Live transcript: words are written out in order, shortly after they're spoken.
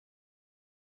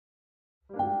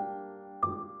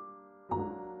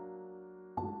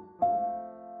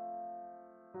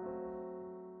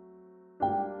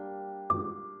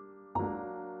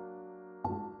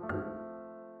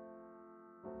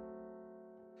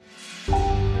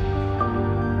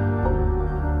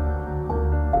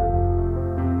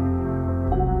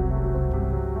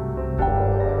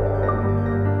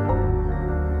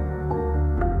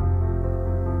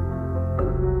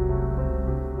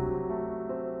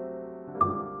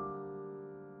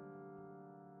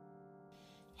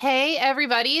Hey,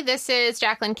 everybody. This is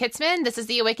Jacqueline Kitzman. This is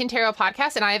the Awaken Tarot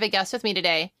podcast, and I have a guest with me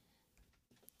today.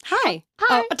 Hi.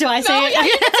 Hi. Oh, do I say it? Yeah,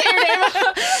 you can say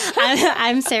your name.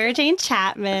 I'm Sarah Jane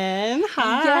Chapman.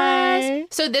 Hi. Yes.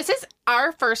 So this is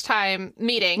our first time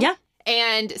meeting. Yeah.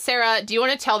 And Sarah, do you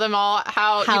want to tell them all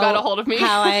how you got a hold of me?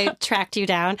 How I tracked you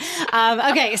down.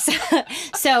 Okay,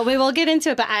 so we will get into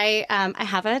it, but I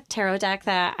have a tarot deck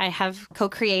that I have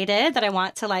co-created that I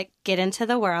want to get into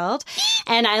the world.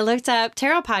 And I looked up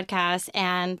tarot podcasts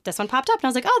and this one popped up and I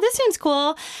was like, oh, this seems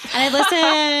cool. And I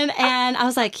listened and I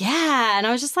was like, yeah. And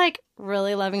I was just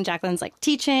really loving Jacqueline's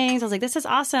teachings. I was like, this is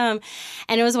awesome.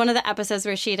 And it was one of the episodes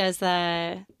where she does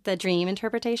the dream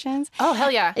interpretations. Oh,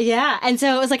 hell yeah. Yeah. And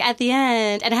so it was at the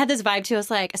end, and it had this vibe too. I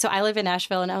was like, so I live in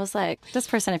Nashville, and I was like, this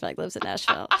person I feel like lives in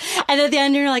Nashville. And at the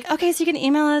end, you're like, okay, so you can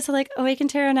email us at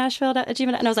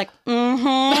awakentarotnashville@gmail.com. And I was like, And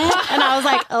I was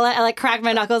like, I cracked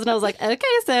my knuckles, and I was like,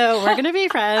 okay, so we're going to be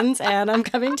friends, and I'm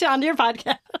coming on your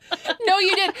podcast. No,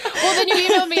 you did. Well, then you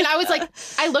emailed me, and I was like,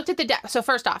 I looked at the deck. So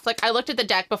first off, I looked at the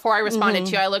deck before I responded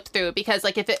to you. I looked through it because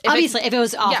if it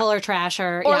was awful or trash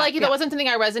or if it wasn't something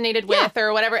I resonated with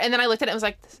or whatever. And then I looked at it and was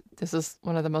like, this is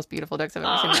one of the most beautiful decks I've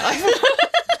ever seen in my life.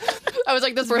 I was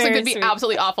like, this person could be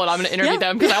absolutely awful, and I'm going to interview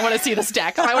them because I want to see this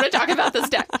deck. I want to talk about this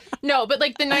deck. No, but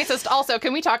the nicest also,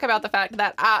 can we talk about the fact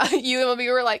that you and me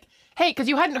were like, hey, because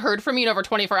you hadn't heard from me in over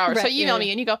 24 hours. Right, so you email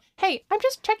me and you go, hey, I'm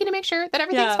just checking to make sure that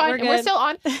everything's fine and we're still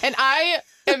on. And I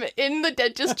am in the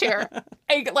dentist chair.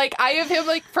 I have him,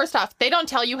 first off, they don't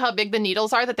tell you how big the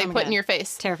needles are that they put in your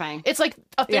face. Terrifying. It's like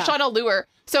a fish on a lure.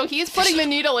 So he's putting the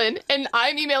needle in, and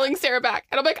I'm emailing Sarah back.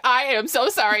 And I'm like, I am so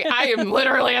sorry. I am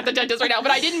literally at the dentist right now.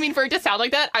 But I didn't mean for it to sound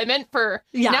like that. I meant for,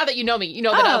 now that you know me, you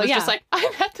know that I was just like, I'm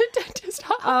at the dentist.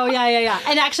 Oh, yeah.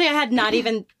 And actually, I had not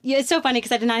even, it's so funny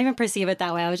because I did not even perceive it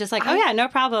that way. I was just like, oh, yeah, no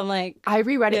problem. I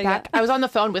reread it back. I was on the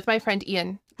phone with my friend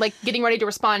Ian, getting ready to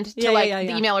respond to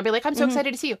the email or be like, I'm so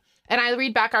excited to see you. And I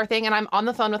read back our thing, and I'm on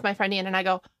the phone with my friend Ian, and I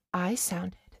go, I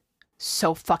sounded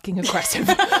so fucking aggressive.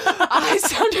 I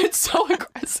sounded so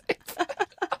aggressive. I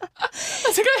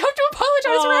was like, I have to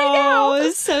apologize right now. Oh, it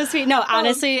was so sweet. No,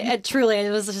 honestly, it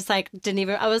was just I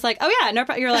was like, oh yeah, no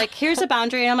problem. You're like, here's a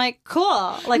boundary. And I'm like, cool.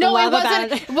 No,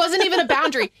 it wasn't even a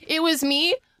boundary. It was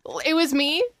me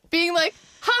being like,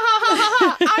 ha, ha, ha, ha,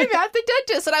 ha, I'm at the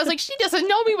dentist. And I was like, she doesn't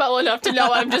know me well enough to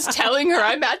know I'm just telling her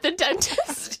I'm at the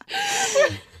dentist.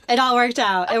 It all worked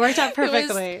out. It worked out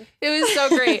perfectly. It was so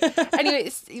great.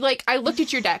 Anyways, I looked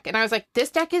at your deck and I was like,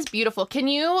 this deck is beautiful. Can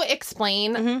you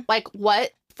explain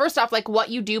first off, what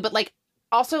you do, but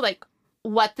also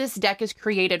what this deck is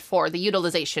created for, the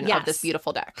utilization of this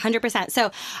beautiful deck? 100%.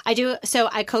 So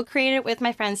I co-created it with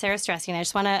my friend Sarah Stressy, and I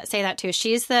just want to say that too.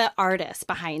 She's the artist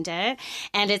behind it,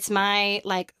 and it's my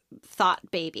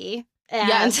thought baby.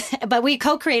 But we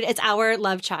co-create, it's our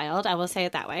love child, I will say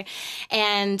it that way.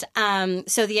 And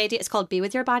so the idea is called Be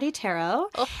With Your Body Tarot.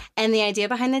 Oh. And the idea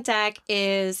behind the deck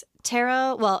is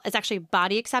tarot, it's actually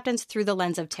body acceptance through the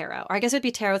lens of tarot. Or I guess it would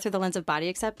be tarot through the lens of body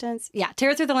acceptance. Yeah,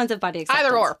 tarot through the lens of body acceptance.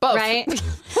 Either or, both. Right?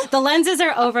 The lenses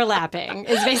are overlapping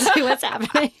is basically what's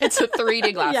happening. It's a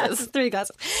 3D glasses. Yes, 3D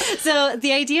glasses. So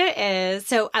the idea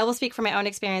is, I will speak from my own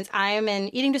experience. I am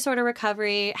in eating disorder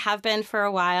recovery, have been for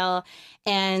a while.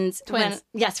 And twins.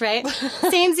 Yes, right?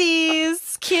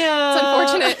 Samesies. Cute. It's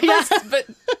unfortunate. Yeah. But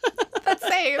that's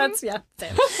same.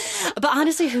 Same. But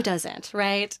honestly, who doesn't,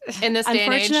 right? In this day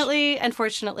and age.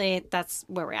 Unfortunately, that's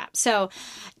where we're at. So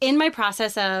in my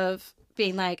process of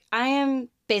being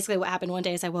basically what happened one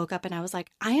day is I woke up and I was like,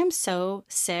 I am so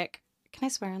sick. Can I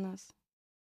swear on this?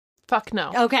 Fuck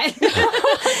no. Okay.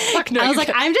 Fuck no. I was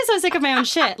like, I'm just so sick of my own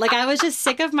shit. I was just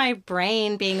sick of my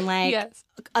brain being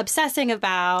obsessing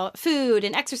about food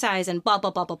and exercise and blah,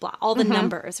 blah, blah, blah, blah. All the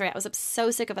numbers, right? I was so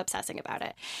sick of obsessing about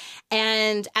it.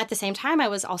 And at the same time, I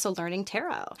was also learning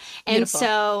tarot. And Beautiful.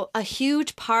 So a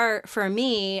huge part for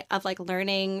me of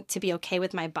learning to be okay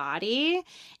with my body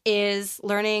is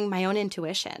learning my own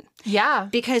intuition. Yeah.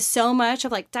 Because so much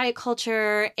of diet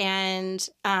culture and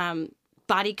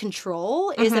body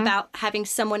control is about having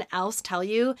someone else tell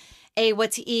you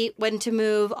what to eat, when to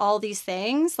move, all these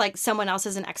things. Someone else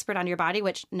is an expert on your body,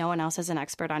 which no one else is an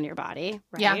expert on your body,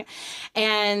 right? Yeah.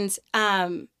 And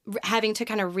having to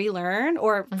kind of relearn,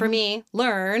 or for me,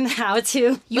 learn how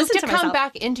to you have to come myself.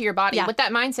 back into your body with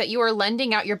that mindset. You are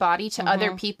lending out your body to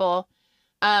other people.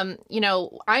 I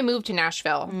moved to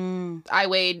Nashville. I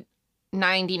weighed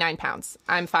 99 pounds.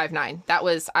 I'm 5'9".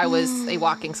 I was a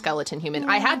walking skeleton human.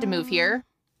 I had to move here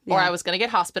or I was going to get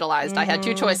hospitalized. I had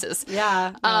two choices.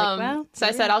 Yeah. So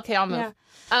I said, okay, I'll move.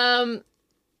 Yeah.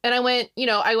 And I went,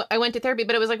 I went to therapy,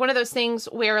 but it was one of those things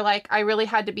where I really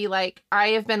had to be I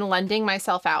have been lending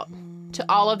myself out to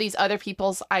all of these other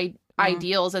people's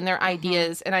ideals and their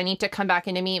ideas, and I need to come back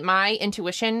into me. My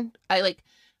intuition, I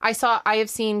have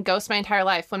seen ghosts my entire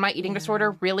life. When my eating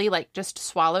disorder really like just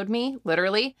swallowed me,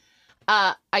 literally,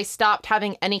 I stopped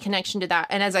having any connection to that.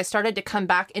 And as I started to come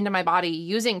back into my body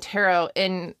using tarot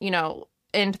in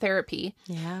therapy,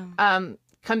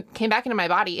 came back into my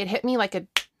body, it hit me like a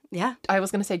I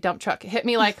was going to say dump truck. It hit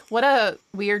me like, what a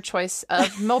weird choice of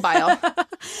automobile.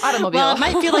 Well, it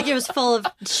might feel like it was full of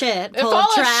shit, full of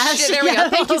trash. Shit. There we go.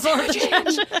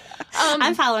 Thank you.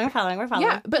 I'm following. We're following.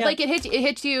 Yeah, but like it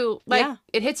hits you like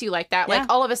it hits you like that. Like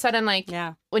all of a sudden, like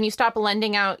when you stop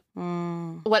lending out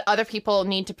what other people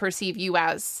need to perceive you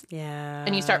as,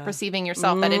 and you start perceiving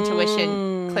yourself, that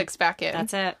intuition clicks back in.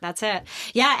 That's it.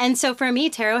 Yeah, and so for me,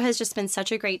 tarot has just been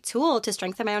such a great tool to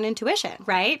strengthen my own intuition,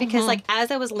 right? Because like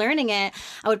as I was learning it,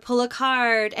 I would pull a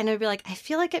card and I'd be like, I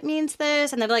feel like it means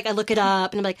this, and then like I look it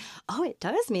up and I'm like, oh, it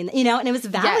does mean that, and it was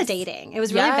validating. Yes. It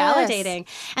was really validating.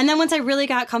 And then once I really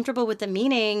got comfortable with the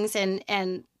meanings and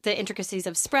the intricacies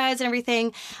of spreads and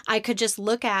everything, I could just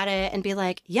look at it and be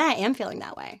like, yeah, I am feeling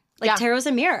that way. Like tarot's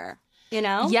a mirror,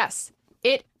 Yes.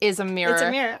 It is a mirror. It's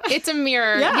a mirror. It's a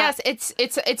mirror. Yeah. Yes,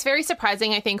 it's very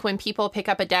surprising, I think, when people pick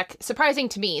up a deck. Surprising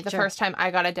to me, the first time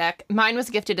I got a deck, mine was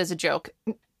gifted as a joke.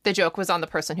 The joke was on the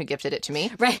person who gifted it to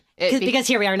me. Right. Because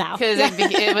here we are now. Because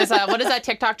it was, what is that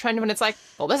TikTok trend when it's like,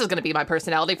 well, this is going to be my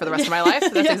personality for the rest of my life?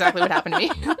 That's exactly what happened to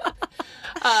me.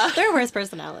 There are worse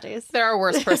personalities. There are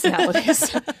worse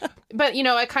personalities. But,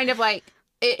 I kind of like,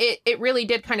 it really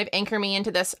did kind of anchor me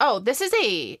into this. Oh, this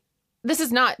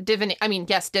is not divination. I mean,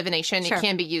 yes, divination. Sure. It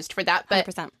can be used for that. But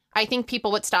 100%. I think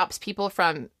what stops people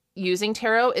from using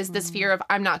tarot is this fear of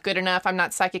I'm not good enough, I'm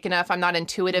not psychic enough, I'm not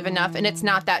intuitive enough. And it's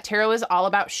not that. Tarot is all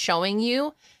about showing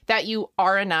you that you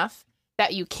are enough,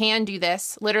 that you can do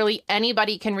this. Literally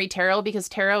anybody can read tarot because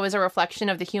tarot is a reflection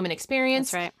of the human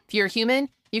experience. That's right. If you're human,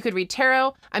 you could read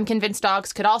tarot. I'm convinced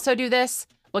dogs could also do this.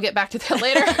 We'll get back to that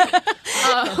later.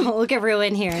 We'll get Rue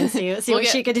in here and see what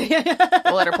she could do.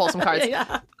 We'll let her pull some cards.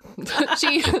 Yeah.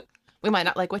 We might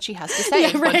not like what she has to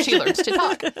say when she learns to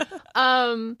talk.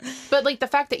 But like the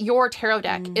fact that your tarot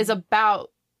deck is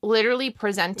about literally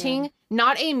presenting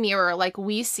not a mirror like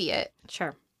we see it.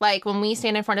 Sure. Like when we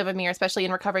stand in front of a mirror, especially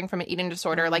in recovering from an eating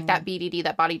disorder, like that BDD,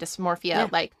 that body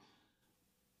dysmorphia, like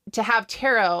to have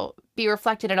tarot be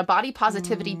reflected in a body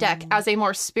positivity deck as a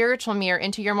more spiritual mirror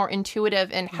into your more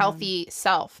intuitive and healthy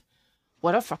self.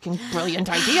 What a fucking brilliant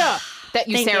idea that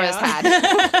Sarah's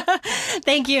had.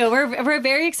 Thank you. We're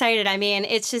very excited. I mean,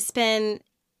 it's just been,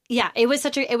 it was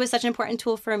such an important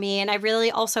tool for me. And I really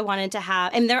also wanted to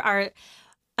have, and there are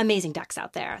amazing decks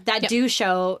out there that do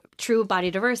show true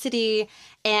body diversity.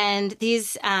 And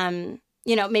these,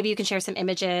 maybe you can share some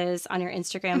images on your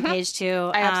Instagram page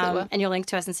too. I absolutely will. And you'll link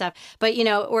to us and stuff. But,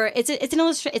 or it's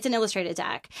an illustrated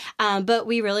deck. But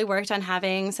we really worked on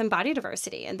having some body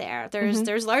diversity in there.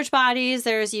 There's large bodies.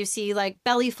 You see like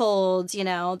belly folds,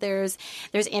 there's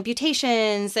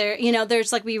amputations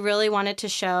there's like, we really wanted to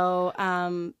show,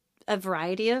 a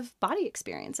variety of body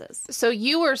experiences. So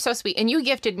you were so sweet, and you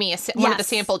gifted me one of the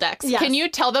sample decks. Yes. Can you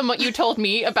tell them what you told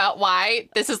me about why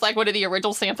this is like one of the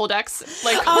original sample decks?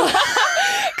 Like,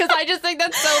 because I just think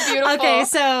that's so beautiful. Okay,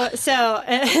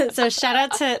 so shout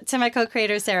out to my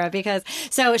co-creator Sarah, because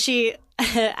I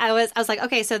was like,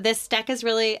 okay, so this deck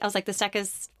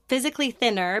is physically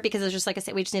thinner because it's just like I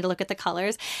said, we just need to look at the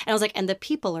colors. And I was like, and the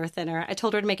people are thinner. I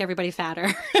told her to make everybody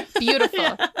fatter.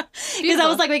 Beautiful. Because I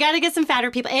was like, we got to get some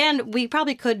fatter people. And we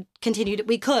probably could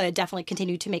definitely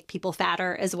continue to make people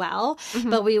fatter as well.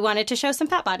 But we wanted to show some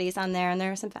fat bodies on there, and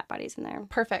there are some fat bodies in there.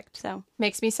 Perfect. So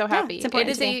makes me so happy. It's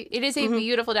important it is a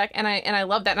beautiful deck, and I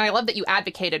love that. And I love that you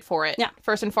advocated for it. Yeah.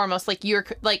 First and foremost, like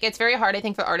it's very hard, I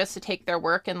think, for artists to take their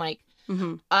work and like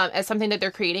as something that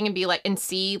they're creating and be like, and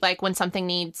see like when something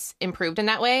needs improved in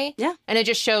that way. Yeah. And it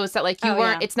just shows that like you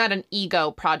weren't, it's not an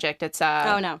ego project. It's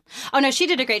Oh no, she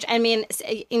did a great job. I mean,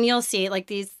 and you'll see like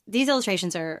these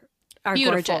illustrations are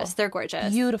gorgeous. They're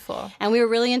gorgeous. Beautiful. And we were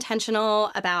really intentional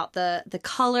about the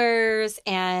colors,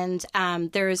 and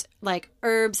there's like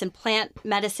herbs and plant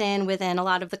medicine within a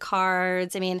lot of the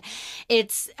cards. I mean,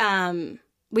 it's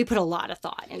we put a lot of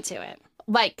thought into it.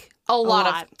 Like a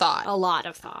lot of thought. A lot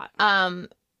of thought.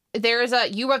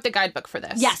 You wrote the guidebook for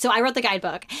this. Yeah, so I wrote the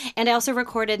guidebook, and I also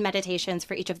recorded meditations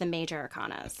for each of the major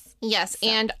arcanas. Yes, so.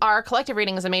 And our collective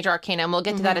reading is a major arcana, and we'll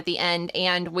get to that at the end,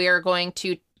 and we're going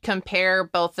to compare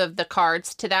both of the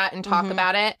cards to that and talk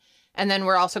about it. And then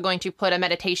we're also going to put a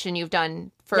meditation you've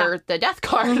done for the death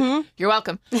card. You're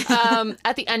welcome.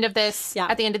 At the end of this,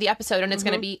 at the end of the episode, and it's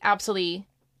going to be absolutely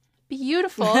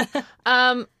beautiful.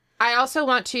 I also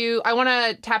want to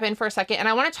tap in for a second, and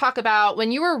I want to talk about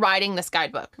when you were writing this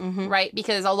guidebook, right?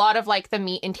 Because a lot of like the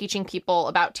meat in teaching people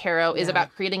about tarot is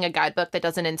about creating a guidebook that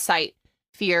doesn't incite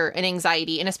fear and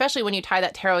anxiety. And especially when you tie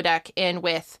that tarot deck in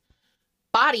with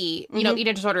body, you know,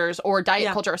 eating disorders or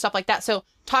diet culture or stuff like that. So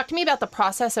talk to me about the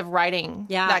process of writing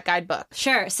that guidebook.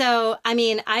 Sure. So, I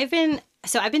mean, I've been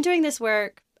doing this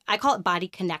work. I call it body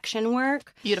connection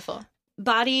work. Beautiful.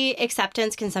 Body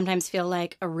acceptance can sometimes feel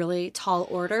like a really tall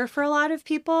order for a lot of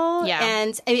people. Yeah.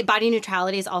 And I mean, body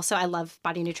neutrality is also, I love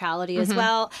body neutrality as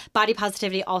well. Body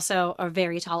positivity, also a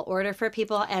very tall order for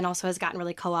people, and also has gotten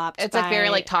really co-opted. It's like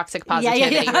very like toxic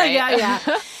positivity, right? Yeah.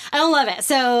 I don't love it.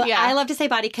 So I love to say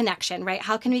body connection, right?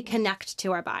 How can we connect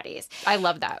to our bodies? I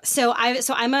love that. So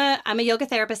I'm a yoga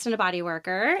therapist and a body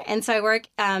worker. And so I work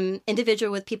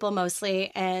individual with people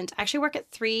mostly, and actually work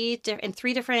at three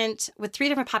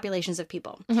different populations of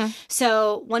people.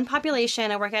 So one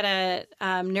population, I work at a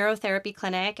neurotherapy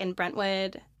clinic in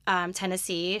Brentwood,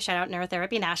 Tennessee. Shout out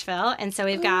Neurotherapy Nashville. And so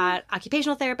we've got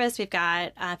occupational therapists, we've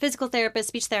got physical therapists,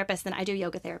 speech therapists, and I do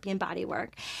yoga therapy and body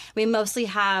work. We mostly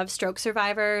have stroke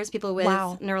survivors, people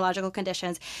with neurological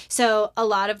conditions. So a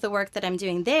lot of the work that I'm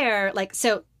doing there,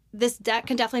 this deck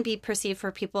can definitely be perceived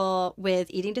for people with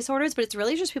eating disorders, but it's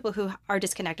really just people who are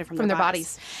disconnected from their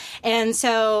bodies. And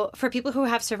so for people who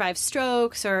have survived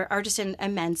strokes or are just in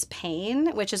immense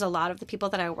pain, which is a lot of the people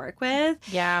that I work with,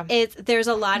 there's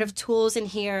a lot of tools in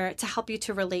here to help you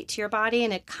to relate to your body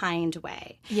in a kind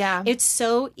way. Yeah. It's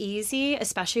so easy,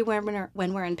 especially when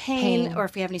we're in pain or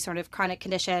if we have any sort of chronic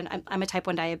condition. I'm a type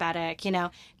 1 diabetic,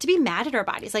 to be mad at our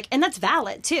bodies. And that's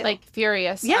valid too. Like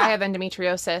furious. Yeah. I have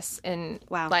endometriosis and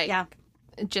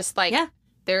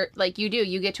there, like you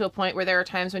get to a point where there are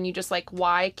times when you just like,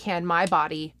 why can my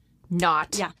body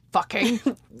not fucking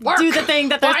work? Do the thing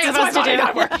that they're supposed to do.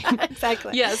 Not working?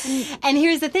 Exactly. Yes. And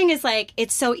here's the thing is like,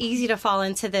 it's so easy to fall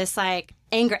into this like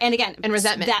anger and again and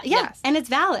resentment. And it's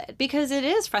valid because it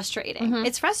is frustrating.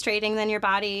 It's frustrating then your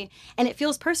body, and it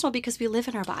feels personal because we live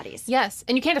in our bodies. Yes.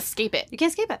 And you can't escape it. You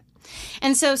can't escape it.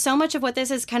 And so much of what this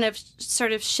is kind of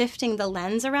sort of shifting the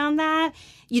lens around that.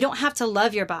 You don't have to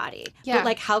love your body. Yeah. But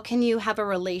like, how can you have a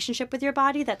relationship with your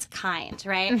body that's kind,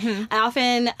 right? I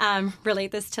often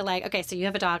relate this to like, okay, so you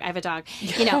have a dog, I have a dog.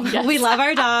 We love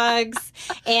our dogs.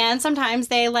 And sometimes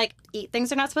they like eat things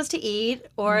they're not supposed to eat,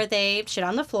 or they shit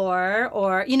on the floor,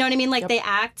 or, you know what I mean? Like they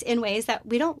act in ways that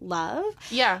we don't love.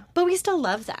 Yeah. But we still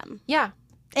love them. Yeah.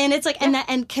 And it's like,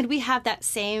 and can we have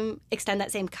extend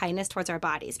that same kindness towards our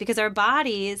bodies? Because our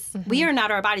bodies, we are not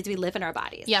our bodies, we live in our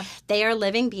bodies. Yeah. They are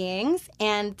living beings,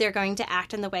 and they're going to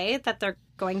act in the way that they're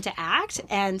going to act.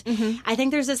 And I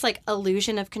think there's this like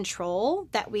illusion of control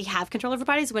that we have control over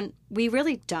bodies when we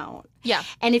really don't. Yeah.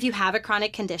 And if you have a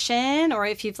chronic condition, or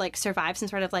if you've like survived some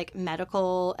sort of like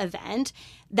medical event,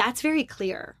 that's very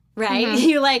clear. Right?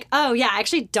 You're like, oh yeah, I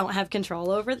actually don't have control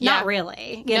over it. Not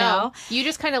really. You know? You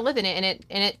just kind of live in it,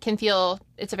 and it can feel,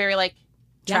 it's a very like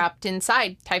trapped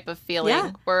inside type of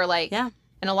feeling where like, and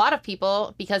a lot of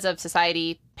people, because of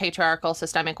society, patriarchal,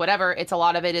 systemic, whatever, it's a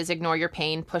lot of it is ignore your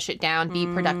pain, push it down, be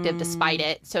productive despite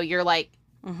it. So you're like,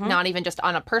 not even just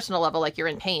on a personal level, like you're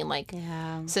in pain, like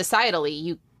societally,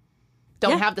 you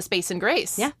don't have the space and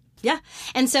grace. Yeah. Yeah.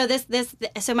 And so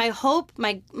so my hope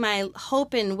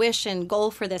and wish and goal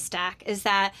for this deck is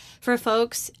that for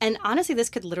folks, and honestly,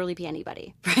 this could literally be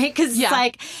anybody, right? Because it's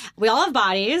like, we all have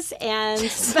bodies, and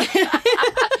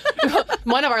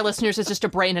one of our listeners is just a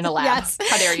brain in a lab. Yes.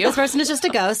 How dare you? This person is just a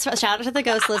ghost. Shout out to the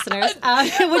ghost listeners.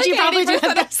 Which you probably do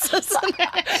have ghost listeners.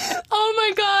 Oh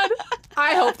my God.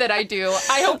 I hope that I do.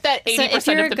 I hope that 80% if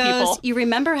you're of the a ghost, people. You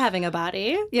remember having a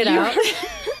body, you know?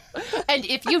 And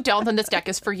if you don't, then this deck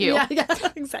is for you. Yeah,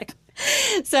 exactly.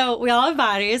 So we all have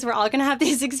bodies. We're all going to have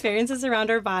these experiences around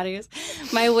our bodies.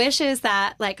 My wish is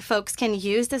that like folks can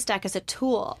use this deck as a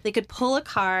tool. They could pull a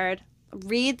card,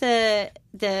 read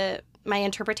my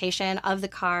interpretation of the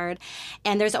card,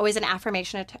 and there's always an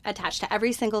affirmation attached to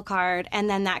every single card, and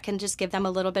then that can just give them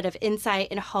a little bit of insight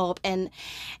and hope. And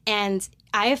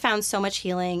I have found so much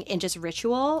healing in just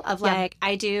ritual of like,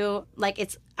 I do like,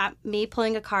 it's me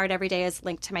pulling a card every day is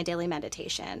linked to my daily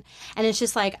meditation. And it's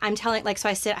just like, I'm telling, like, so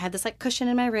I have this like cushion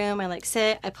in my room. I like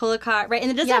sit, I pull a card, right? And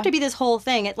it doesn't have to be this whole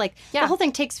thing. It like, the whole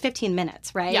thing takes 15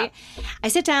 minutes, right? Yeah. I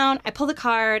sit down, I pull the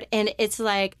card, and it's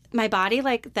like, my body,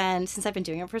 like then, since I've been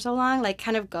doing it for so long, like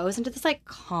kind of goes into this like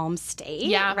calm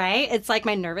state, right? It's like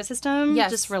my nervous system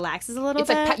just relaxes a little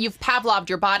bit. It's like you've Pavloved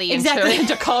your body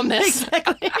into calmness.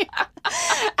 Exactly.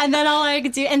 And then I'll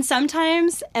like do, and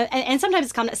sometimes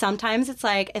it's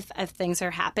like if things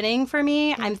are happening for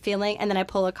me, I'm feeling, and then I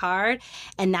pull a card,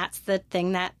 and that's the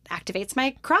thing that activates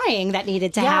my crying that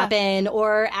needed to happen,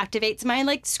 or activates my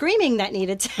like screaming that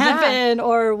needed to happen,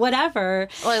 or whatever.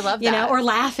 Well, I love that. You know, or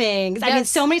laughing. Yes. I mean,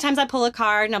 so many times I pull a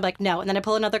card and I'm like, no, and then I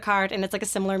pull another card and it's like a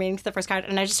similar meaning to the first card,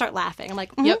 and I just start laughing. I'm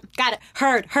like, got it,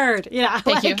 heard. You know,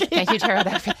 thank you,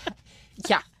 Tara.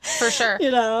 Yeah, for sure.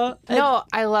 You know, no,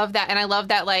 I love that, and I love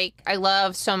that. Like, I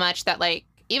love so much that like.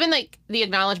 Even, like, the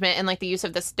acknowledgement and, like, the use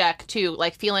of this deck, too,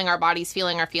 like, feeling our bodies,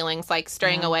 feeling our feelings, like,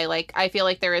 straying away. Like, I feel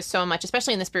like there is so much,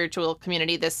 especially in the spiritual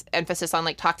community, this emphasis on,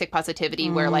 like, toxic positivity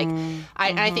where, like,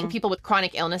 I think people with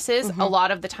chronic illnesses, a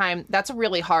lot of the time, that's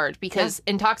really hard because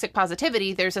in toxic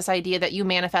positivity, there's this idea that you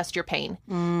manifest your pain.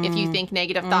 If you think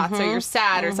negative thoughts or you're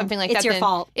sad or something like that, it's your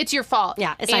fault. It's your fault.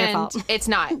 Yeah, it's not your fault. It's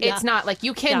not. It's not. Like,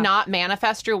 you cannot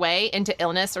manifest your way into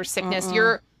illness or sickness.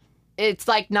 It's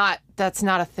like that's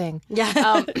not a thing.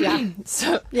 Yeah.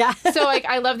 So like,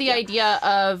 I love the idea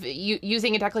of you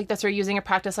using a deck like this or using a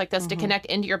practice like this to connect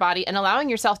into your body and allowing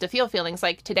yourself to feel feelings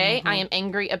like, today I am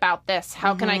angry about this.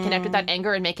 How can I connect with that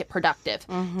anger and make it productive?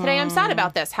 Today I'm sad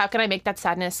about this. How can I make that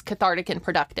sadness cathartic and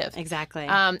productive? Exactly.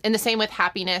 And the same with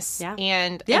happiness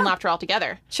and laughter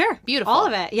altogether. Sure. Beautiful. All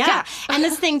of it. Yeah. And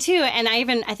this thing too, and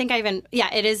I think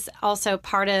it is also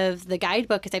part of the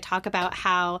guidebook, because I talk about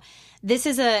how this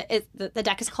is the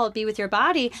deck is called Be With Your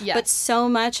Body, but so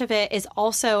much of it is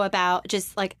also about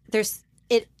just like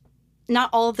not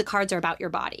all of the cards are about your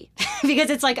body because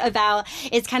it's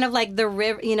kind of like the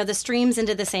river, you know, the streams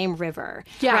into the same river,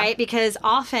 right? Because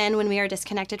often when we are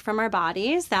disconnected from our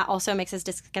bodies, that also makes us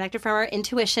disconnected from our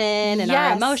intuition and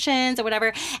our emotions or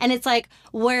whatever. And it's like,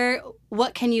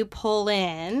 what can you pull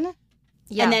in?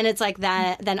 Yeah. And then it's like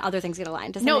that, then other things get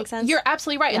aligned. Does that make sense? You're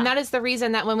absolutely right. Yeah. And that is the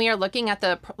reason that when we are looking at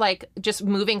just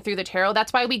moving through the tarot,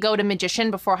 that's why we go to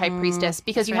Magician before High Priestess,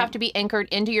 because you have to be anchored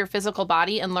into your physical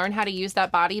body and learn how to use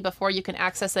that body before you can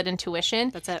access that intuition.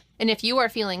 That's it. And if you are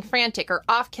feeling frantic or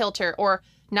off kilter or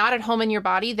not at home in your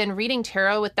body, then reading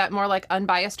tarot with that more like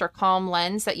unbiased or calm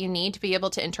lens that you need to be able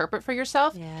to interpret for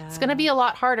yourself, it's going to be a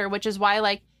lot harder, which is why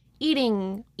like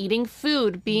eating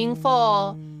food, being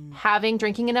full,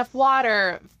 drinking enough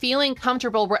water, feeling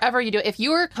comfortable wherever you do. If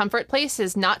your comfort place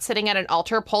is not sitting at an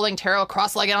altar pulling tarot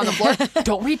cross-legged on the floor,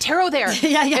 don't read tarot there.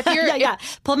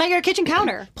 Pull them at your kitchen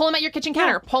counter. Pull them at your kitchen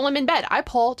counter. Pull them in bed. I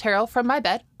pull tarot from my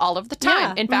bed all of the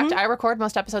time. In fact, I record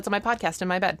most episodes of my podcast in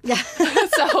my bed. Yeah.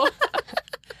 So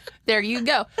there you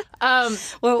go.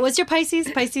 Well, what's your Pisces?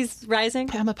 Pisces rising?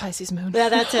 I'm a Pisces moon. Yeah,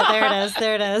 that's it.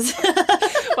 There it is.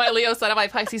 My Leo son and my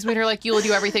Pisces moon are like, you will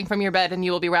do everything from your bed and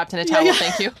you will be wrapped in a towel.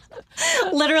 Thank you.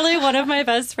 Literally, one of my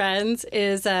best friends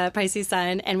is a Pisces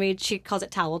sun, and she calls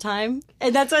it towel time.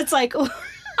 And that's what it's like.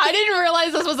 I didn't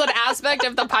realize this was an aspect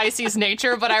of the Pisces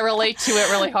nature, but I relate to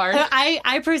it really hard.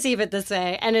 I perceive it this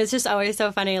way, and it's just always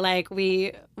so funny. Like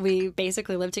we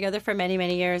basically lived together for many,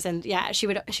 many years, and she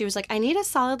was like, I need a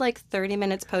solid like 30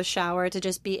 minutes post shower to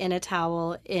just be in a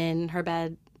towel in her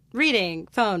bed, reading,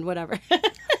 phone, whatever.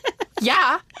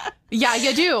 Yeah,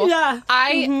 you do.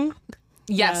 Yeah.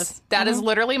 Yes, that is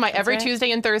literally my every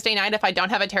Tuesday and Thursday night. If I don't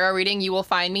have a tarot reading, you will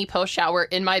find me post shower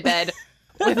in my bed.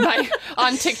 With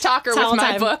on TikTok or towel with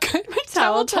my time. book.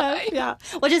 Towel time. Yeah.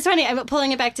 Which is funny. I'm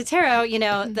pulling it back to tarot, you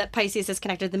know, that Pisces is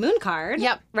connected to the moon card.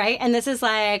 Yep. Right? And this is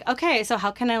like, okay, so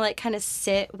how can I like kind of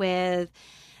sit with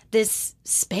this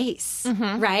space,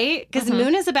 right? Because the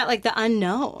moon is about like the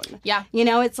unknown. Yeah. You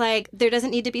know, it's like there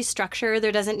doesn't need to be structure.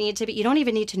 There doesn't need to be, you don't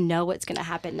even need to know what's going to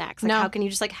happen next. Like, how can you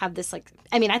just like have this like,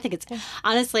 I mean, I think it's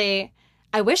honestly,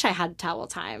 I wish I had towel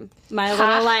time. My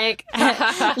little like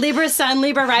Libra sun,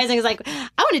 Libra rising is like, I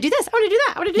want to do this. I want to do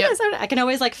that. I want to do this. I can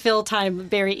always like fill time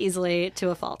very easily to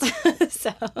a fault.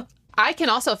 So I can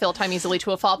also fill time easily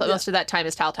to a fault, but most of that time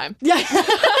is towel time. Yeah.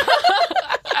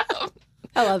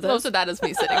 I love this. Most of that is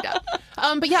me sitting down.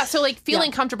 But yeah, so like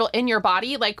feeling comfortable in your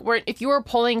body, like if you were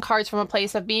pulling cards from a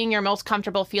place of being your most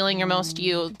comfortable, feeling your most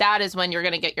you, that is when you're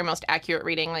going to get your most accurate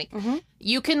reading. Like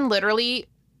you can literally...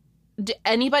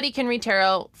 Anybody can read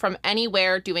tarot from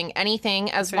anywhere, doing anything,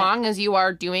 as long as you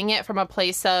are doing it from a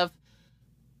place of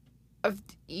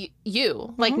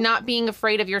you, like not being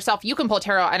afraid of yourself. You can pull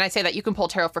tarot, and I say that you can pull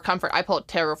tarot for comfort. I pull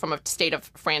tarot from a state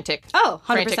of 100%.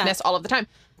 Franticness all of the time.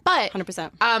 But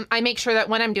 100%. I make sure that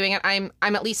when I'm doing it, I'm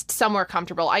at least somewhere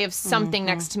comfortable. I have something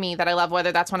next to me that I love,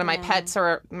 whether that's one of my pets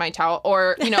or my towel,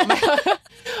 or you know, my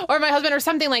or my husband or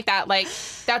something like that. Like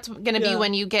that's going to be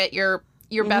when you get your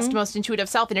your best, most intuitive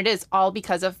self. And it is all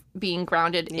because of being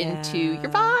grounded into your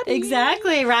body.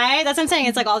 Exactly, right? That's what I'm saying.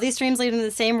 It's like all these streams lead into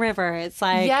the same river. It's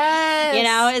like, you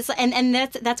know, it's and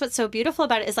that's what's so beautiful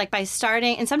about it is like by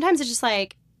starting, and sometimes it's just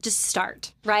like, just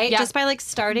start, right? Just by like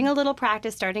starting a little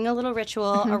practice, starting a little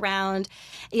ritual around,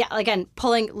 again,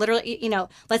 pulling literally, you know,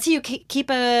 let's say you keep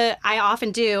I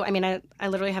often do. I mean, I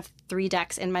literally have 3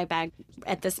 decks in my bag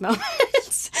at this moment.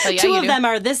 Oh, 2 of them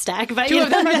are this deck, but 2 of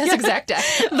them are this exact deck.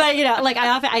 But you know, like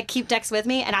I keep decks with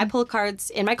me, and I pull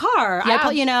cards in my car. I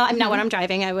pull, you know, I'm not when I'm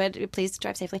driving. I would please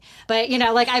drive safely. But you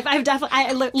know, like I've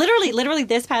definitely, literally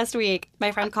this past week,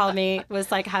 my friend called me,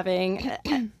 was like having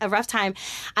a rough time.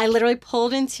 I literally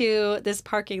pulled into this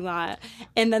parking lot,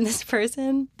 and then this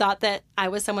person thought that I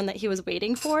was someone that he was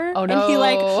waiting for. Oh no! And he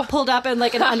like pulled up and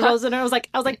like unrolls, and I was like,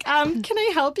 can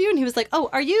I help you? And he was like, oh,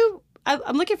 are you?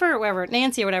 I'm looking for whoever,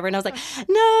 Nancy or whatever. And I was like,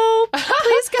 no,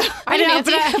 please go. Are you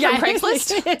Nancy from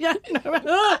Craigslist?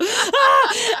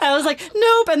 I was like,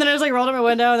 nope. And then I was like, rolled up my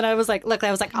window. And then I was like, look,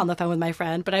 I was like on the phone with my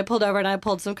friend. But I pulled over and I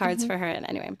pulled some cards for her. And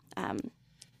anyway, I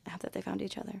hope that they found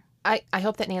each other. I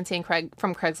hope that Nancy and Craig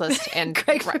from Craigslist and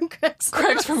Craig's from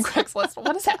Craigslist.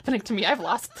 What is happening to me? I've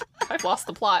lost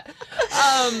the plot.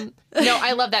 No,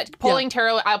 I love that. Pulling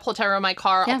tarot. I pull tarot in my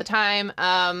car all the time.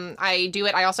 I do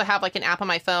it. I also have like an app on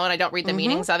my phone. I don't read the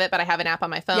meanings of it, but I have an app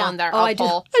on my phone that I'll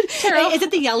pull tarot. Is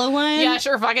it the yellow one? Yeah,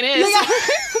 sure fucking is.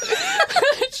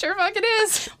 It sure fucking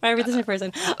is. I read this in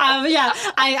person.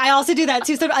 I also do that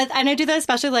too. So, and I do that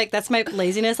especially like that's my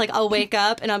laziness. Like I'll wake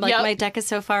up and I'm like, my deck is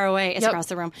so far away. It's across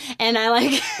the room. And I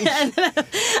like, and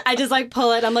I just like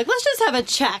pull it. I'm like, let's just have a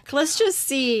check. Let's just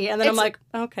see. And then I'm like,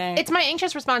 okay. It's my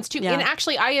anxious response too. Yeah. And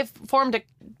actually, I have formed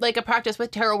a practice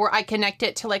with tarot where I connect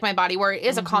it to like my body, where it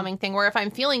is a calming thing. Where if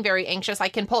I'm feeling very anxious, I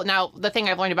can pull it. Now, the thing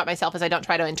I've learned about myself is I don't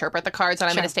try to interpret the cards when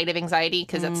I'm in a state of anxiety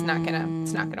because it's not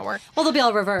gonna work. Well, they'll be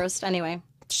all reversed anyway.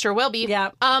 Sure will be.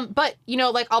 Yeah. But, you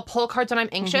know, like, I'll pull cards when I'm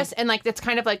anxious, and, like, it's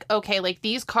kind of like, okay, like,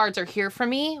 these cards are here for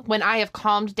me when I have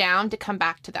calmed down to come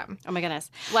back to them. Oh, my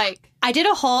goodness. Like... I did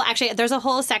there's a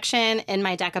whole section in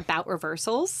my deck about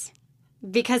reversals.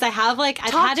 Because I have, like,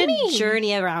 I've had a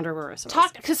journey around reversals.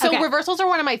 Reversals are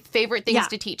one of my favorite things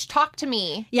to teach. Talk to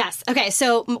me. Yes. Okay,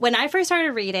 so when I first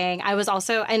started reading, I was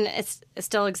also, and it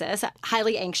still exists,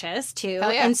 highly anxious, too.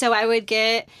 Hell yeah. And so I would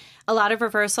get a lot of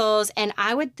reversals, and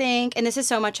I would think, and this is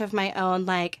so much of my own,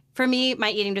 like, for me, my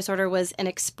eating disorder was an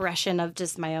expression of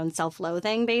just my own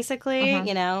self-loathing, basically,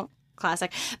 you know?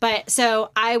 Classic. But so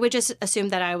I would just assume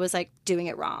that I was like doing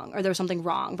it wrong or there was something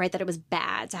wrong, right? That it was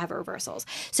bad to have reversals.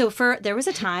 So there was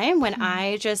a time when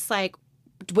I just like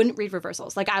wouldn't read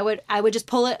reversals. Like I would just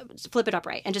flip it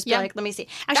upright and just be like, let me see.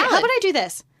 Actually, how about I do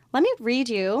this? Let me read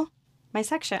you my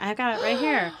section. I've got it right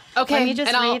here. Okay. Let me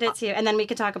just read it to you and then we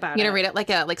can talk about it. You gonna read it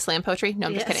like slam poetry? No,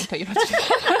 I'm just kidding. No, you don't have to do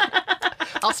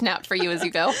that. I'll snap for you as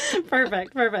you go.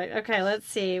 Perfect. Okay, let's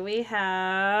see. We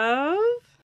have...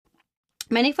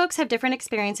 Many folks have different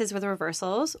experiences with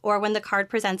reversals or when the card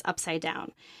presents upside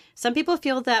down. Some people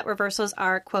feel that reversals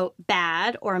are, quote,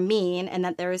 bad or mean and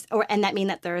that mean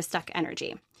that there is stuck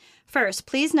energy. First,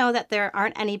 please know that there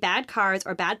aren't any bad cards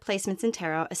or bad placements in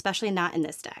tarot, especially not in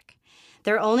this deck.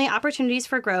 There are only opportunities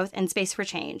for growth and space for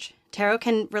change. Tarot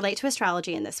can relate to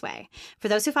astrology in this way. For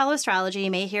those who follow astrology,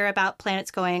 you may hear about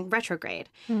planets going retrograde.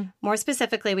 More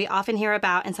specifically, we often hear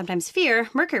about and sometimes fear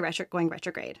Mercury going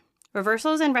retrograde.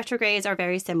 Reversals and retrogrades are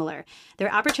very similar.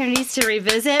 They're opportunities to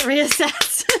revisit,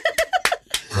 reassess.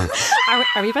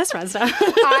 Are we best friends now?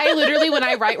 I literally, when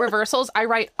I write reversals, I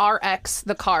write RX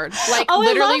the card. Like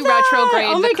literally retrograde the card.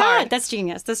 Oh my God. That's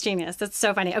genius. That's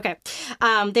so funny. Okay.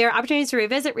 They are opportunities to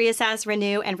revisit, reassess,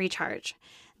 renew, and recharge.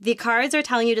 The cards are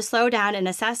telling you to slow down and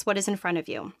assess what is in front of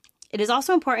you. It is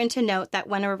also important to note that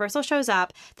when a reversal shows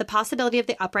up, the possibility of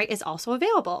the upright is also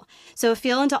available. So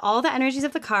feel into all the energies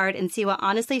of the card and see what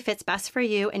honestly fits best for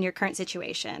you in your current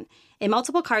situation. In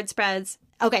multiple card spreads,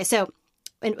 okay, so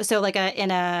like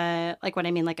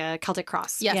a Celtic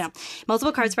cross. Yes. You know,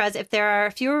 multiple card spreads. If there are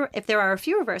a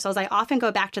few reversals, I often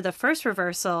go back to the first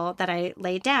reversal that I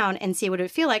laid down and see what it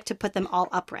would feel like to put them all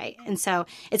upright. And so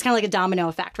it's kind of like a domino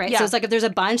effect, right? Yeah. So it's like if there's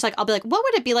a bunch, like I'll be like, what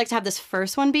would it be like to have this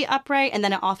first one be upright? And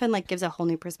then it often like gives a whole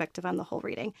new perspective on the whole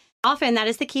reading. Often that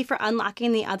is the key for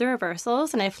unlocking the other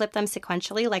reversals, and I flip them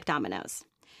sequentially like dominoes.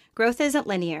 Growth isn't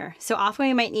linear, so often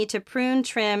we might need to prune,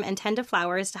 trim, and tend to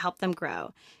flowers to help them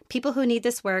grow. People who need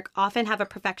this work often have a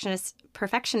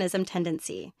perfectionism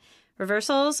tendency.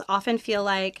 Reversals often feel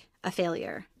like a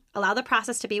failure. Allow the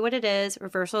process to be what it is,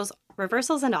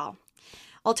 reversals and all.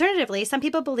 Alternatively, some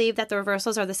people believe that the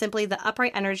reversals are simply the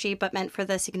upright energy, but meant for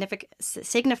the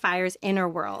signifier's inner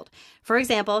world. For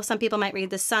example, some people might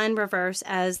read the sun reverse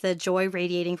as the joy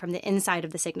radiating from the inside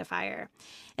of the signifier.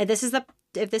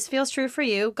 If this feels true for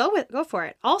you, go for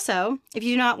it. Also, if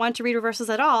you do not want to read reversals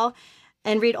at all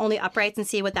and read only uprights and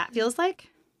see what that feels like,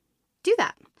 do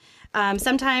that.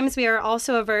 Sometimes we are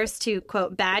also averse to,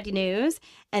 quote, bad news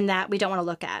and that we don't want to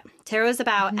look at. Tarot is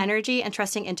about energy and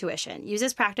trusting intuition. Use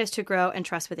this practice to grow and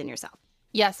trust within yourself.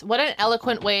 Yes. What an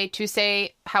eloquent way to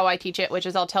say how I teach it, which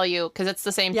is I'll tell you, because it's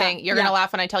the same thing. You're going to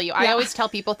laugh when I tell you. I always tell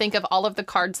people, think of all of the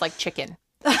cards like chicken.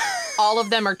 All of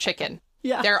them are chicken.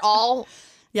 Yeah. They're all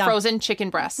frozen chicken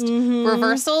breast.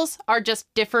 Reversals are just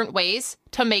different ways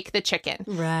to make the chicken.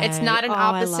 Right. It's not an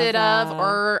opposite of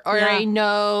or a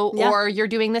no or you're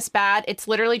doing this bad. It's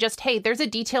literally just, hey, there's a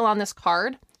detail on this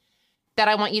card that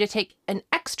I want you to take an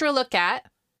extra look at.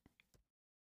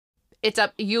 It's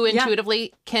up. You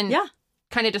intuitively can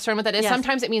kind of discern what that is. Yes.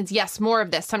 Sometimes it means, yes, more of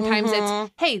this. Sometimes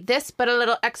it's, hey, this, but a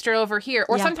little extra over here.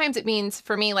 Or sometimes it means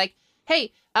for me, like,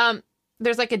 hey,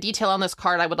 there's like a detail on this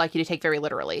card I would like you to take very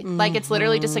literally. Like it's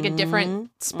literally just like a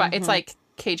different spot. It's like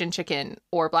Cajun chicken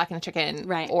or blackened chicken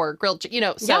or grilled chicken,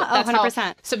 so that's 100%.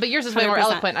 How, so, but yours is way more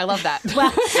eloquent. I love that.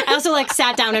 Well, I also like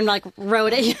sat down and like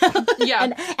wrote it,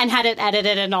 and had it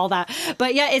edited and all that.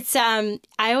 But yeah, it's, I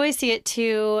always see it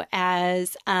too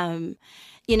as,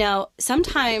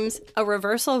 sometimes a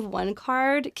reversal of one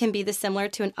card can be similar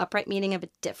to an upright meaning of a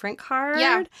different card.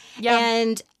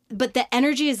 Yeah. But the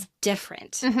energy is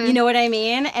different. You know what I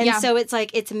mean? And so it's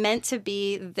like, it's meant to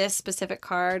be this specific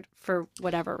card for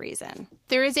whatever reason.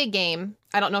 There is a game.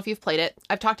 I don't know if you've played it.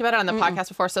 I've talked about it on the podcast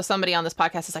before. So somebody on this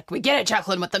podcast is like, we get it,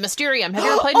 Jacqueline, with the Mysterium. Have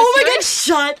you ever played Mysterium?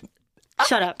 Oh my God,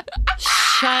 shut up.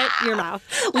 Shut your mouth.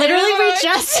 Literally,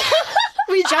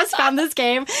 we just found this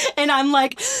game, and I'm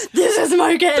like, this is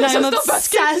my game, and I'm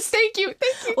obsessed. Thank you.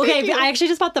 Okay, I actually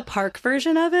just bought the park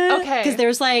version of it. Okay, because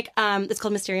there's like, it's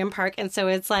called Mysterium Park, and so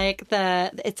it's like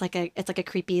it's like a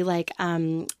creepy like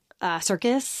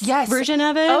circus version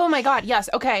of it. Oh my God, yes.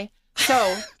 Okay,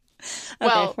 so.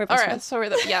 Well, we're all right. friends. So we're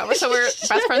best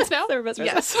friends now. So we're best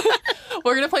friends. Yes,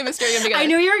 we're gonna play Mysterium together. I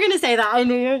knew you were gonna say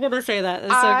that.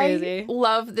 It's so crazy. I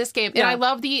love this game, and I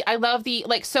love the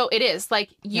like. So it is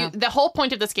like you. The whole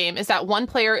point of this game is that one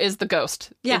player is the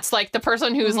ghost. Yeah. It's like the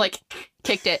person who's like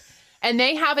kicked it, and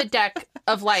they have a deck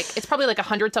of like it's probably like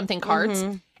 100-something cards,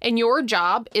 and your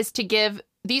job is to give.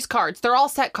 These cards, they're all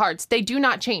set cards. They do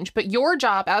not change. But your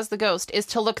job as the ghost is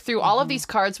to look through all of these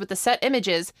cards with the set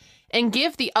images and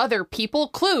give the other people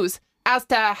clues as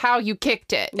to how you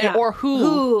kicked it or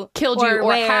who killed you or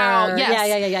where. How.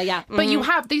 Yes. Yeah. But you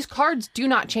have these cards do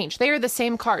not change. They are the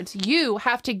same cards. You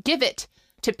have to give it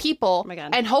to people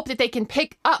and hope that they can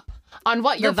pick up on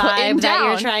what you're putting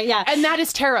down. You're trying, And that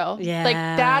is tarot. Yeah. Like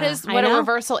that is what a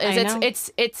reversal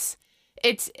is.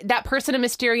 It's that person in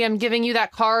Mysterium giving you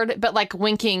that card, but like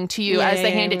winking to you as they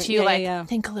hand it to you,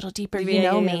 think a little deeper. You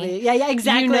know me. Yeah,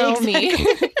 exactly. You know me.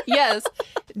 Yes.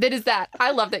 That is that.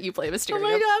 I love that you play Mysterium.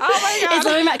 Oh my God. It's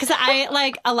really mad because I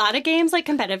like a lot of games, like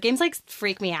competitive games, like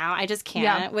freak me out. I just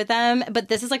can't with them. But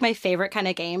this is like my favorite kind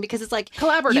of game because it's like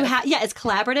collaborative. It's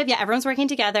collaborative. Yeah, everyone's working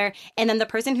together. And then the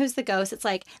person who's the ghost, it's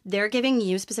like they're giving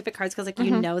you specific cards because like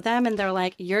you know them and they're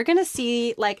like, you're going to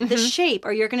see like the shape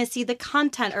or you're going to see the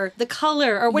content or the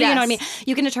color or what do you know what I mean?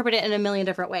 You can interpret it in a million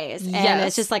different ways. And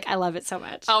it's just like, I love it so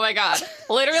much. Oh my God.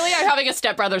 Literally, I'm having a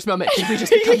stepbrothers moment. Should we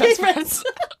just become best friends?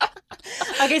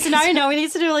 Okay, so now I know we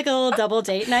need to do like a little double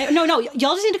date night. No,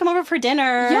 y'all just need to come over for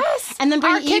dinner. Yes. And then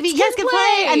bring Evie. Yes, can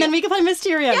play. And then we can play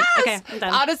Mysterium. Yes. Okay, I'm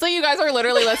done. Honestly, you guys are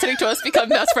literally listening to us become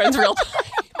best friends real time.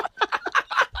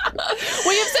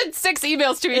 We have sent 6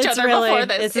 emails to each other before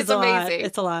this. It's amazing.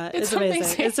 It's a lot. It's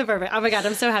amazing. It's so perfect. Oh my God,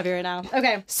 I'm so happy right now.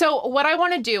 Okay. So what I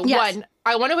want to do, one,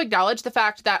 I want to acknowledge the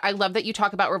fact that I love that you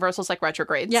talk about reversals like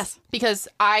retrogrades. Yes. Because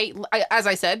I as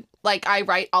I said, like I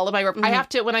write all of my, I have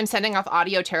to, when I'm sending off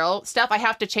audio tarot stuff, I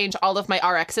have to change all of my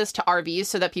RXs to RVs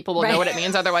so that people will know what it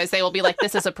means. Otherwise they will be like,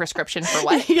 this is a prescription for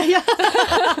what?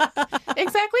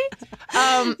 Exactly.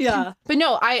 But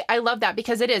no, I love that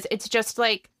because it's just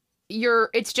like, you're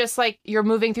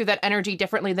moving through that energy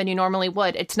differently than you normally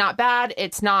would. It's not bad.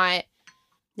 It's not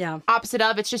opposite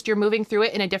of. It's just you're moving through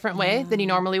it in a different way than you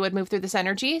normally would move through this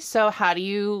energy. So how do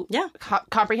you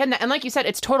comprehend that? And like you said,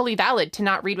 it's totally valid to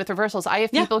not read with reversals. I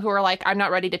have people who are like, I'm not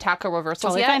ready to tackle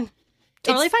reversals yet.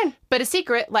 Totally fine. But a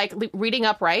secret, like reading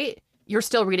upright, you're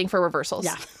still reading for reversals.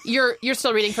 Yeah. You're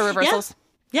still reading for reversals.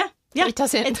 Yeah. Yeah, it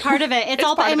doesn't. It's part of it. It's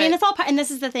all. I mean, it's all part. And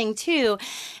this is the thing too.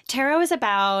 Tarot is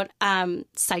about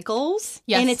cycles,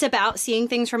 yes. and it's about seeing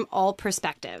things from all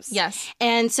perspectives. Yes,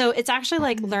 and so it's actually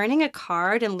like learning a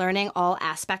card and learning all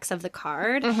aspects of the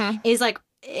card is like.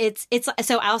 It's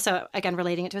so also again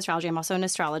relating it to astrology. I'm also an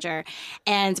astrologer,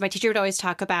 and my teacher would always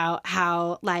talk about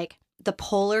how like the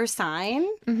polar sign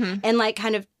and like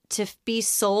kind of to be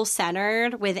soul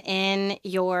centered within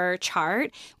your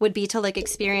chart would be to like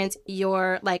experience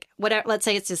your like whatever, let's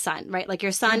say it's the sun, right? Like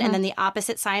your sun and then the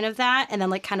opposite sign of that, and then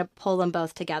like kind of pull them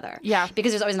both together. Yeah.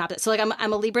 Because there's always an opposite. So like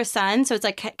I'm a Libra sun, so it's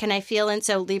like can I feel, and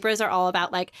so Libras are all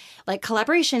about like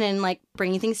collaboration and like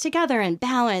bringing things together and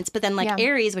balance, but then like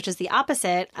Aries, which is the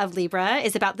opposite of Libra,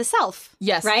 is about the self.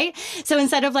 Yes. Right? So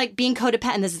instead of like being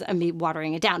codependent, this is me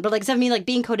watering it down, but like instead of me like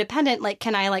being codependent, like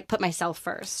can I like put myself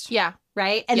first? Yeah.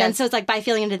 Right. And then so it's like by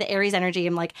feeling into the Aries energy,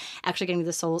 I'm like actually getting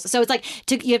the souls. So it's like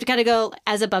you have to kind of go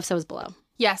as above, so as below.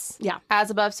 Yes. Yeah. As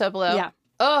above, so below. Yeah.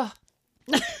 Oh.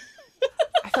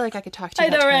 I feel like I could talk to you.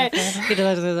 I know, right?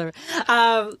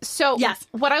 So yes.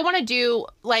 What I want to do,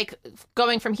 like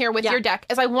going from here with your deck,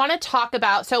 is I want to talk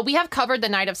about. So we have covered the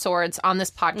Knight of Swords on this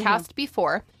podcast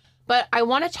before, but I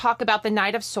want to talk about the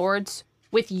Knight of Swords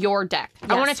with your deck.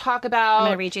 Yes. I want to talk about. I'm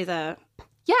going to read you the.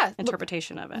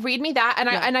 Interpretation of it. Read me that,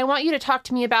 and I want you to talk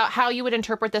to me about how you would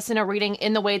interpret this in a reading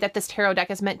in the way that this tarot deck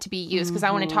is meant to be used, because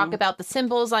I want to talk about the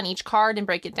symbols on each card and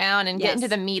break it down and get into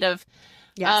the meat of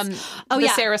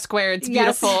Sarah Squared's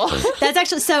beautiful. That's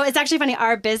actually it's actually funny.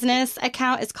 Our business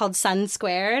account is called Sun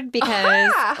Squared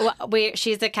because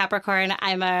she's a Capricorn.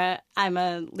 I'm a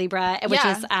Libra, which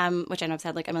is which I know I've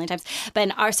said like a million times.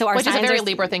 But our which is a very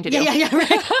Libra thing to do. Yeah,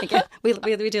 right. we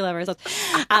do love ourselves.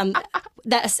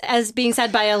 That's as being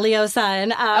said by a Leo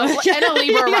sun and a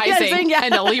Libra rising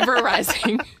and a Libra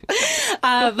rising.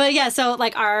 But yeah, so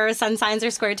like our sun signs are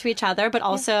squared to each other, but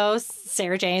also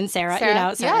Sarah, you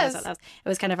know. So it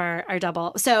was kind of our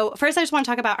double. So first, I just want to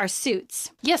talk about our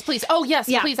suits. Yes, please. Oh, yes,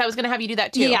 please. I was going to have you do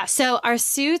that too. Yeah. So our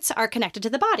suits are connected to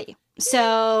the body.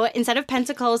 So instead of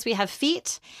pentacles, we have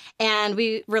feet, and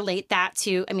we relate that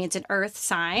to, I mean, it's an earth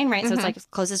sign, right? So it's like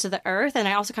closest to the earth. And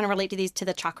I also kind of relate to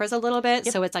the chakras a little bit.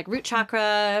 Yep. So it's like root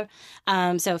chakra,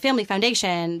 so family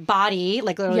foundation, body,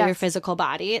 like literally your physical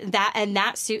body.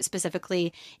 That suit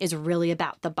specifically is really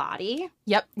about the body.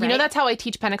 Yep. Right? You know, that's how I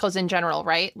teach pentacles in general,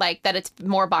 right? Like that it's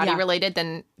more body related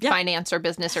than finance or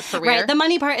business or career. Right. The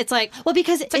money part, it's like, well,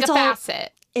 because it's like a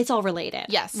facet. It's all related.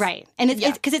 Yes. Right. And it's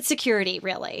because it's security,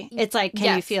 really. It's like,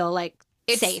 can you feel like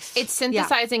safe? It's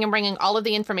synthesizing and bringing all of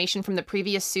the information from the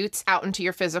previous suits out into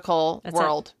your physical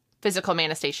world, physical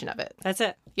manifestation of it. That's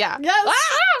it. Yeah. Yes.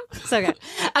 Ah! So good.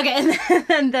 Okay.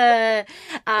 And then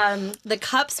the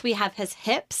cups, we have his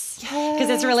hips because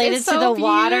it's related to the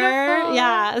water.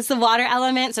 Yeah. It's the water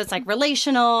element. So it's like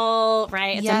relational,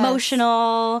 right? It's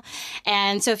emotional.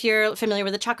 And so if you're familiar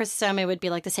with the chakra system, it would be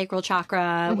like the sacral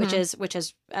chakra, which is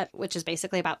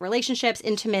basically about relationships,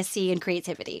 intimacy, and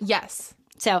creativity. Yes.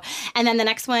 So, and then the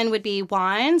next one would be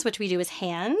wands, which we do as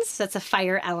hands. So it's a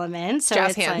fire element. So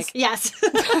jazz it's hands. like, yes.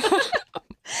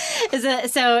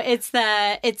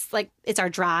 It's our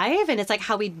drive, and it's like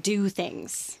how we do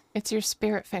things. It's your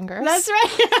spirit fingers. That's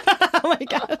right. Oh my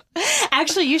God.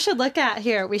 Actually, you should look at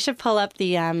here. We should pull up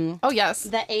the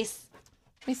the ace.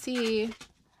 Let me see.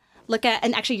 Look at,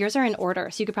 and actually yours are in order,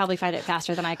 so you could probably find it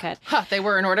faster than I could. Huh, they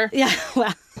were in order? Yeah,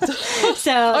 well.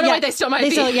 So, wait, they still might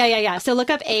be. Yeah. So look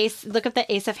up the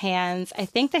ace of hands. I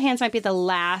think the hands might be the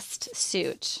last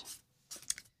suit.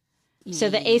 So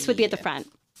the ace would be at the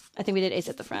front. I think we did ace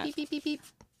at the front. Beep, beep, beep, beep.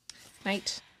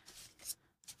 Knight.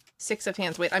 Six of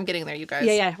hands. Wait, I'm getting there, you guys.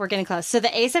 Yeah, we're getting close. So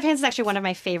the ace of hands is actually one of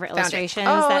my favorite illustrations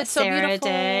that Sarah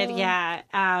did. Yeah.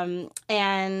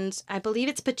 And I believe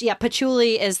it's,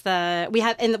 patchouli is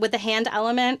with the hand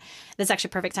element. That's actually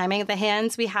perfect timing. The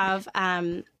hands we have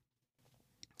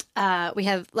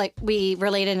we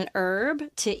related an herb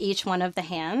to each one of the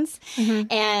hands.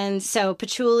 And so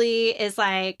patchouli is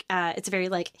like, it's very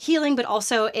like healing, but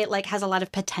also it like has a lot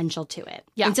of potential to it.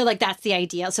 Yeah. And so like, that's the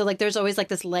idea. So like, there's always like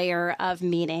this layer of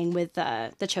meaning with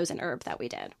the chosen herb that we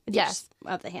did. With each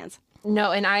of the hands.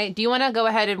 No, and do you want to go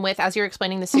ahead and as you're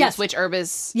explaining the suits, which herb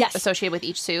is associated with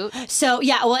each suit? So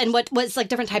and what's like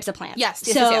different types of plants. Yes.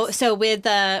 So with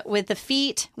the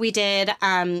feet, we did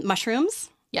mushrooms.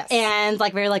 Yes. And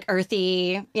like very like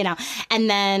earthy, you know. And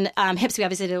then hips, we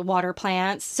obviously did water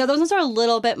plants. So those ones are a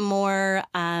little bit more,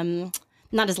 they're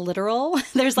not as literal.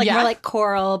 There's like more like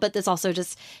coral, but there's also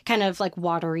just kind of like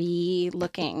watery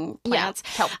looking plants.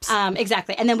 Yeah, helps.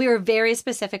 Exactly. And then we were very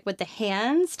specific with the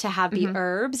hands to have be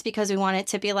herbs because we want it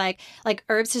to be like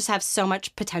herbs just have so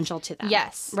much potential to them.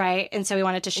 Yes. Right. And so we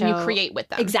wanted to show. And you create with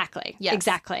them. Exactly. Yes.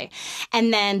 Exactly.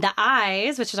 And then the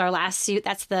eyes, which is our last suit,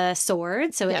 that's the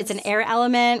sword. So it's an air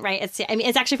element, right?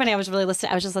 It's actually funny. I was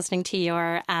just listening to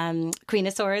your Queen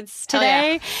of Swords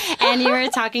today. And you were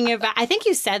talking about, I think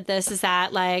you said this, is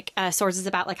that like swords is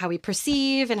about like how we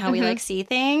perceive and how we like see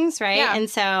things, right? And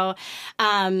so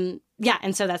and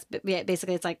so that's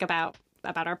basically, it's like about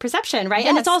our perception, right?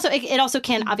 And it's also it also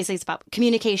can, obviously it's about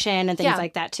communication and things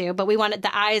like that too, but we wanted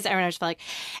the eyes, I just feel like,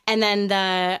 and then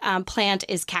the plant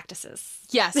is cactuses.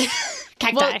 Yes.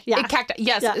 Cacti. Cacti.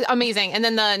 Yes. Yeah. Amazing. And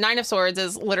then the Nine of Swords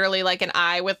is literally like an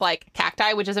eye with like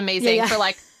cacti, which is amazing for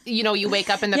like, you know, you wake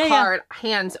up in the car,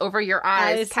 hands over your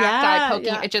eyes, cacti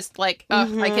poking. It just like,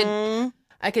 I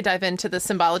could dive into the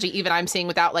symbology even I'm seeing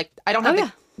without like, I don't have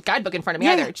the guidebook in front of me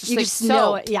either. It's just like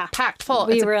so packed full.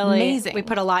 It's amazing. We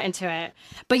put a lot into it.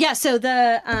 But yeah, so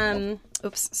the,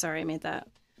 oops, sorry, I made that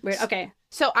weird. Okay.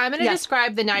 So I'm going to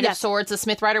describe the Knight of Swords, the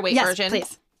Smith Rider-Waite version.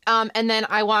 Please. And then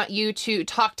I want you to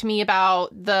talk to me about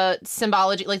the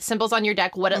symbology, like symbols on your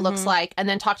deck, what it looks like. And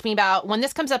then talk to me about when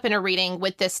this comes up in a reading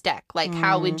with this deck, like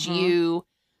how would you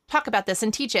talk about this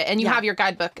and teach it? And you have your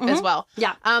guidebook as well.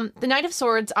 Yeah. The Knight of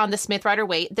Swords on the Smith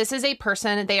Rider-Waite, this is a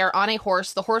person, they are on a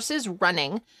horse. The horse is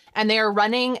running and they are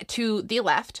running to the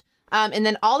left. And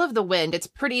then all of the wind, it's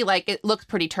pretty like, it looks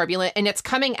pretty turbulent and it's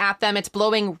coming at them. It's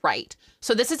blowing right.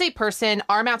 So this is a person,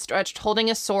 arm outstretched, holding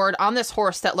a sword on this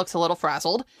horse that looks a little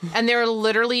frazzled. And they're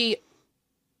literally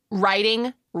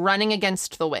running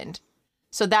against the wind.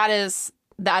 So that is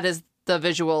the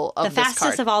visual of the this card. The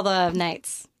fastest of all the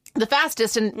knights. The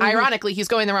fastest, and ironically, he's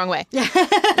going the wrong way.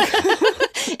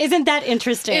 Isn't that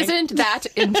interesting? Isn't that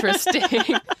interesting?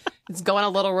 It's going a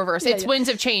little reverse. It's winds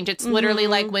of change. It's literally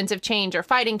like winds of change or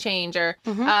fighting change or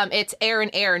it's air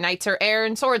and air. Knights are air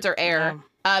and swords are air.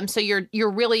 So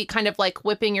you're really kind of like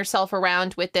whipping yourself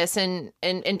around with this and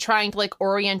trying to like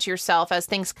orient yourself as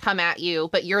things come at you.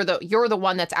 But you're the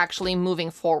one that's actually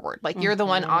moving forward. Like you're the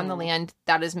one on the land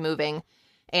that is moving.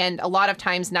 And a lot of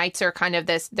times knights are kind of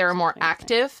they're a more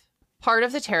active part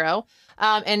of the tarot.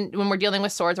 And when we're dealing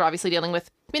with swords, we're obviously dealing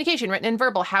with communication, written and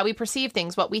verbal, how we perceive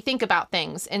things, what we think about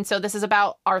things. And so this is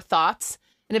about our thoughts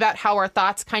and about how our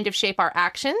thoughts kind of shape our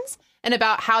actions and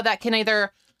about how that can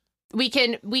either our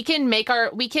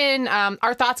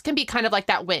thoughts can be kind of like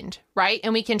that wind, right?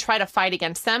 And we can try to fight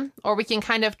against them, or we can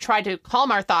kind of try to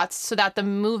calm our thoughts so that the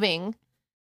moving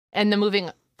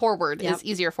forward is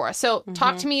easier for us. So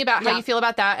talk to me about how you feel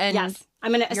about that. And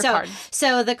I'm gonna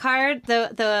so the card,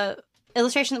 the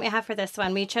illustration that we have for this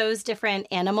one, we chose different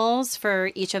animals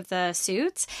for each of the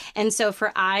suits. And so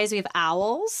for eyes, we have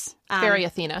owls. Very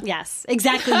Athena. Yes,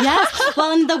 exactly. Yes.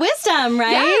 Well, and the wisdom,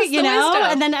 right? Yes, you know,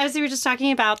 wisdom. And then as we were just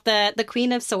talking about the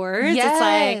Queen of Swords, yes. It's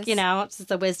like, you know, it's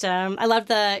the wisdom. I love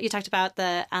you talked about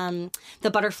the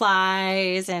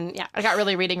butterflies and I got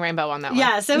really reading rainbow on that one.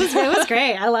 Yes, it was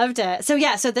great. I loved it. So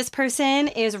so this person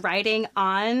is riding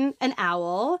on an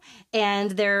owl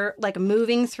and they're like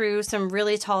moving through some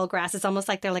really tall grass. It's almost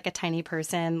like they're like a tiny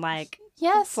person, like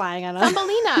flying on a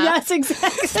Thumbelina. Yes,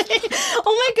 exactly. Oh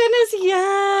my goodness,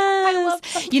 yes. I love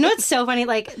Thumbelina. You know, it's so funny.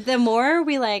 Like the more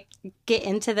we like get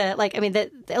into the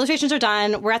illustrations are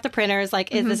done. We're at the printers.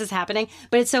 This is happening,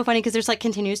 but it's so funny because there's like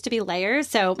continues to be layers.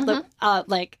 So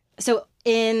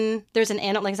there's an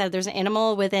animal, like I said, there's an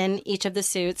animal within each of the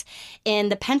suits. In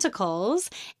the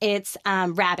pentacles, it's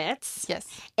rabbits. Yes.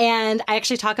 And I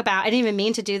actually talk about, I didn't even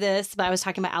mean to do this, but I was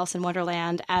talking about Alice in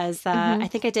Wonderland as I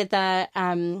think I did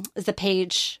the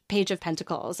page of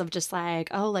pentacles of just like,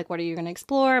 oh, like what are you going to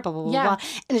explore? Blah, blah, blah, blah.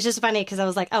 And it's just funny because I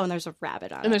was like, oh, and there's a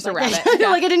rabbit on it. And there's a rabbit.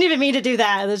 Like I didn't even mean to do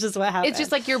that. That's just what happened. It's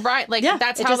just like you're right. Like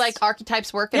that's how like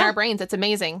archetypes work in our brains. It's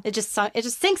amazing. It just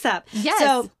syncs up. Yes.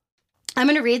 So I'm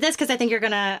going to read this because I think you're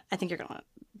going to think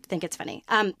it's funny.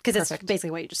 Because it's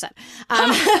basically what you just said.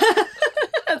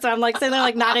 So I'm like sitting there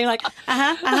like nodding like, So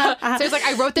it's like,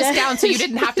 I wrote this down so you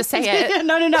didn't have to say it.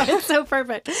 No. It's so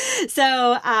perfect.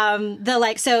 So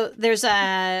so there's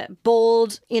a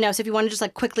bold, so if you want to just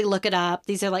like quickly look it up,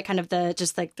 these are like kind of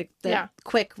the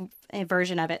quick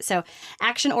version of it. So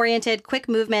action-oriented, quick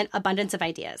movement, abundance of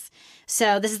ideas.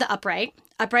 So this is the upright.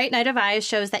 Upright Knight of Eyes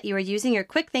shows that you are using your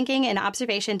quick thinking and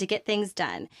observation to get things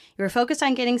done. You are focused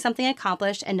on getting something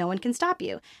accomplished and no one can stop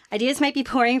you. Ideas might be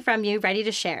pouring from you, ready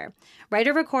to share. Write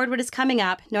or record what is coming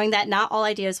up, knowing that not all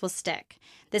ideas will stick.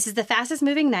 This is the fastest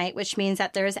moving knight, which means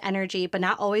that there is energy, but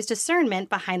not always discernment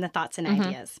behind the thoughts and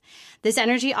ideas. This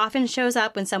energy often shows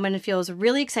up when someone feels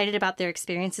really excited about their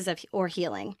experiences or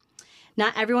healing.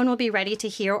 Not everyone will be ready to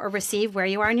hear or receive where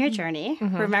you are in your journey.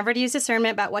 Remember to use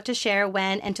discernment about what to share,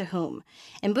 when, and to whom.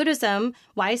 In Buddhism,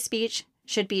 wise speech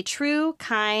should be true,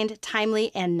 kind,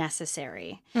 timely, and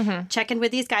necessary. Check in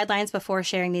with these guidelines before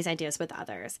sharing these ideas with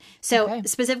others. So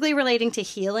specifically relating to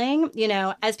healing, you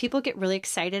know, as people get really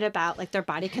excited about like their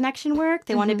body connection work,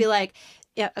 they want to be like,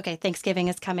 yeah, okay, Thanksgiving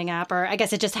is coming up, or I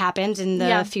guess it just happened in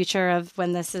the future of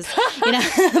when this is, you know,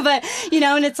 but, you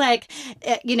know, and it's like,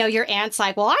 you know, your aunt's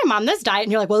like, well, I'm on this diet.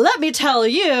 And you're like, well, let me tell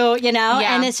you, you know,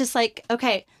 and it's just like,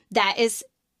 okay, that is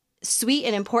sweet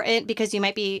and important because you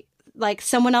might be like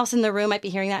someone else in the room might be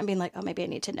hearing that and being like, oh, maybe I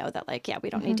need to know that, like, yeah, we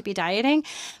don't need to be dieting.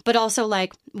 But also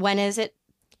like, when is it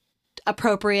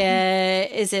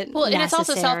appropriate? Is it necessary? And it's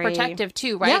also self-protective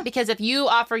too, right? Yeah. Because if you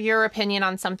offer your opinion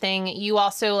on something, you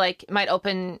also like might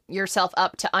open yourself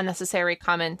up to unnecessary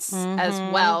comments as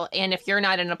well. And if you're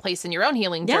not in a place in your own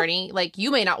healing journey, like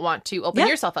you may not want to open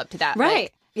yourself up to that. Right.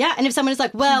 Like, yeah. And if someone is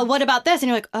like, well, what about this? And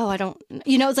you're like, oh, I don't,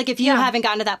 you know, it's like if you haven't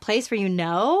gotten to that place where you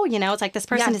know, it's like this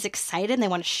person is excited and they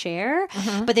want to share,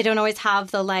 but they don't always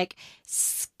have the like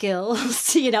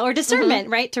skills, you know, or discernment,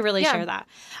 right, to really share that.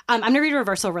 I'm going to read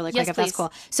reversal really quick if that's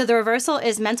cool. So the reversal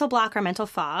is mental block or mental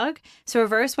fog. So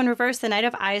when reversed, the Knight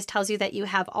of Eyes tells you that you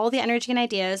have all the energy and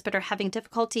ideas, but are having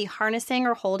difficulty harnessing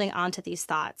or holding on to these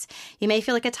thoughts. You may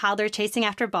feel like a toddler chasing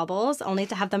after bubbles, only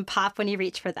to have them pop when you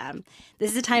reach for them.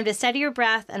 This is a time to steady your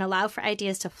breath and allow for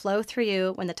ideas to flow through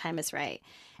you when the time is right.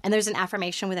 And there's an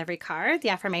affirmation with every card. The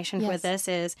affirmation with this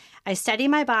is, I steady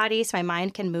my body so my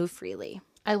mind can move freely.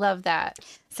 I love that.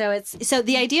 So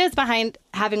the idea is behind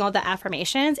having all the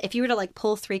affirmations. If you were to like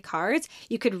pull 3 cards,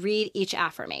 you could read each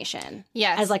affirmation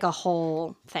as like a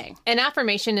whole thing. An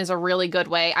affirmation is a really good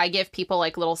way. I give people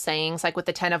like little sayings, like with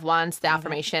the 10 of Wands, the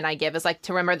affirmation I give is like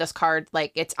to remember this card,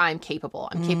 like it's I'm capable.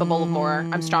 I'm capable of more.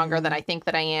 I'm stronger than I think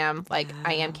that I am. Like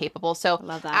I am capable. So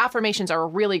affirmations are a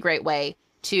really great way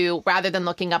to, rather than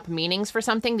looking up meanings for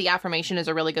something, the affirmation is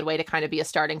a really good way to kind of be a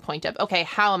starting point of, okay,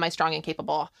 how am I strong and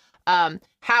capable?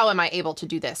 How am I able to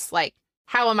do this? Like,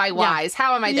 how am I wise?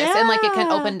 How am I this? And like, it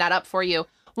can open that up for you.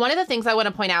 One of the things I want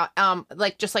to point out,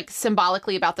 like just like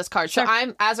symbolically about this card. So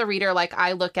I'm, as a reader, like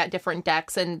I look at different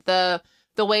decks, and the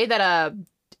way that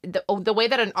the way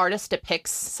that an artist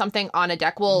depicts something on a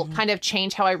deck will kind of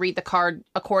change how I read the card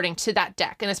according to that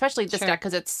deck. And especially this deck,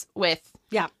 because it's with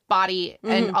body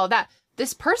and all that.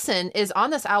 This person is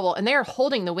on this owl and they are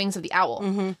holding the wings of the owl,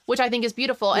 which I think is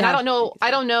beautiful. And I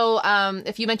don't know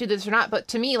if you meant to do this or not, but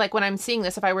to me, like when I'm seeing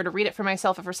this, if I were to read it for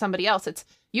myself or for somebody else, it's,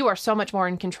 you are so much more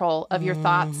in control of your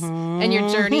thoughts and your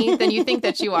journey than you think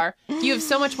that you are. You have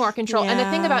so much more control. And the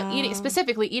thing about eating,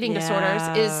 specifically eating disorders,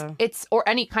 is or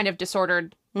any kind of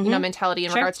disordered, you know, mentality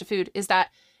in regards to food, is that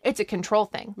it's a control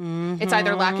thing. It's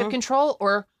either lack of control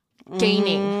or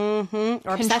gaining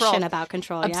or obsession about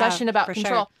control. Obsession about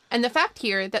control. Sure. And the fact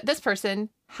here that this person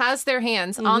has their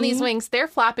hands on these wings, they're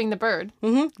flapping the bird.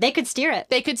 They could steer it.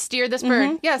 They could steer this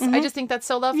bird. Yes, I just think that's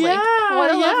so lovely.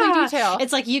 What a lovely detail.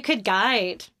 It's like you could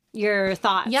guide your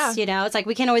thoughts. You know, it's like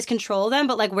we can't always control them,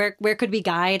 but like where could we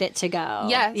guide it to go?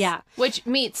 Yes. Yeah. Which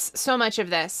meets so much of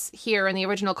this here in the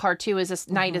original card too, is this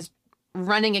knight is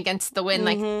running against the wind,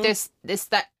 like this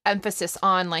that emphasis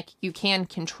on like you can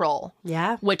control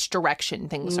which direction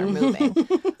things are moving.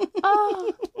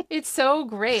 Oh, it's so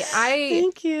great.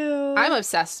 Thank you. I'm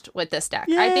obsessed with this deck.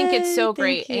 Yay, I think it's so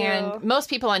great. And most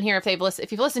people on here, if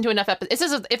you've listened to enough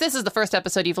episodes, if this is the first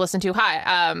episode you've listened to,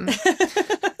 hi.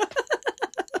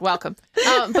 Welcome.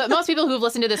 But most people who've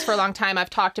listened to this for a long time, I've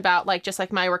talked about like just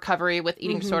like my recovery with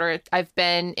eating disorder. I've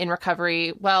been in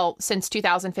recovery, since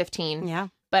 2015. Yeah.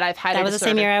 But I've had that was the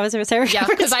same year I was a recovery. Yeah,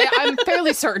 because I'm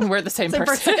fairly certain we're the same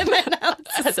person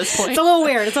at this point. It's a little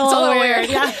weird. It's a little weird.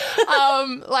 Yeah.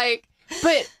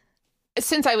 But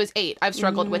since I was 8, I've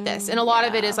struggled with this, and a lot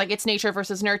of it is like it's nature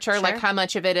versus nurture. Like how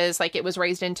much of it is like it was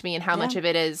raised into me, and how much of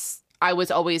it is I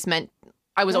was always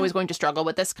going to struggle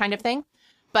with this kind of thing.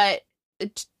 But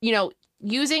you know,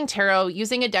 using tarot,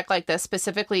 using a deck like this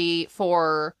specifically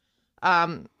for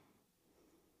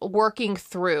working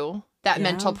through that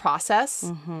mental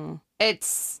process,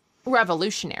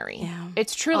 revolutionary. Yeah.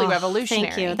 It's truly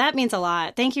revolutionary. Thank you. That means a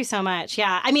lot. Thank you so much.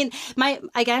 Yeah. I mean,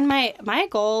 my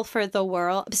goal for the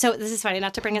world. So this is funny,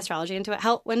 not to bring astrology into it.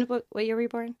 What year were you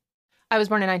born? I was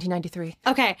born in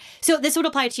 1993. Okay. So this would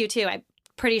apply to you too, I'm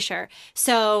pretty sure.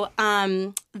 So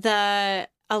a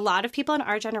lot of people in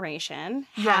our generation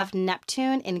have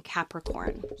Neptune in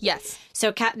Capricorn. Yes.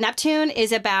 So Neptune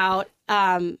is about,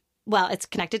 it's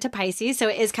connected to Pisces. So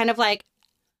it is kind of like,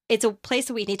 it's a place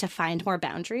that we need to find more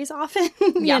boundaries often,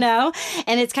 you know?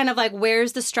 And it's kind of like,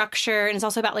 where's the structure? And it's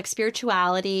also about like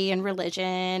spirituality and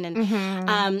religion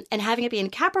and having it be in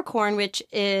Capricorn, which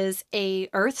is a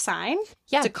earth sign.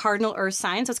 Yeah. It's a cardinal earth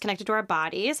sign. So it's connected to our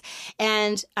bodies.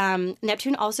 And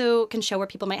Neptune also can show where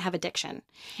people might have addiction.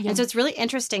 Yeah. And so it's really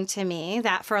interesting to me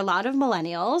that for a lot of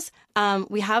millennials,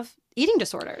 we have eating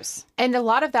disorders. And a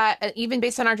lot of that, even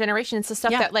based on our generation, it's the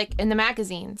stuff that like in the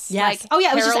magazines. Yes. Like,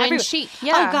 it was just everywhere. Chic.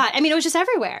 Yeah. Oh God. I mean, it was just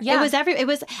everywhere. Yeah. It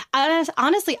was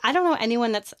honestly, I don't know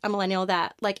anyone that's a millennial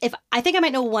that like, I think I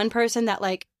might know one person that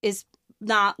like is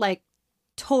not like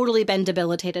totally been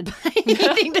debilitated by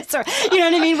eating disorder. You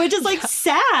know what I mean? Which is like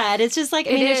sad. It's just like,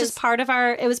 it's just part of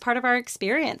our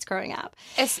experience growing up.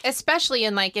 Especially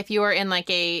in like, if you were in like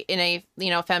a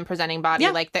femme presenting body,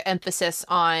 like the emphasis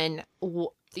on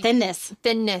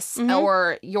thinness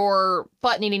or your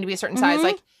butt needing to be a certain size,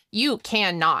 like you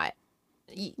cannot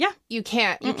you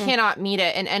cannot meet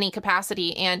it in any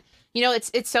capacity. And you know,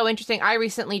 it's so interesting. I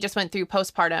recently just went through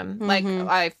postpartum.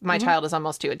 Like my child is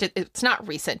almost 2. It's not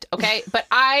recent, okay, but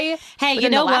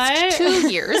within the last 2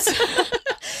 years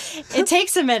it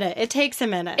takes a minute. It takes a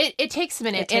minute.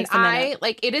 I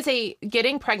like, it is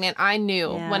getting pregnant. I knew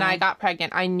when I got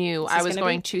pregnant, I knew I was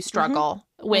going to struggle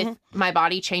with my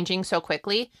body changing so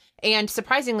quickly. And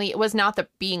surprisingly, it was not the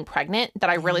being pregnant that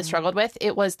I really struggled with.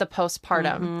 It was the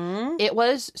postpartum. It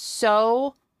was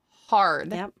so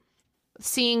hard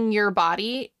seeing your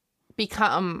body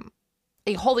become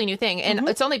a wholly new thing. And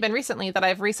it's only been recently that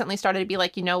I've started to be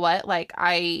like, you know what? Like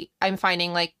I'm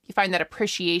finding like, you find that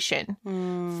appreciation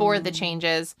for the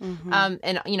changes.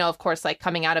 And you know, of course, like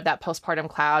coming out of that postpartum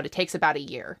cloud, it takes about a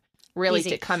year really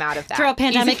to come out of that. Throw a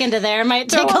pandemic into there might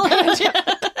take a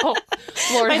little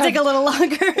Lord might take a little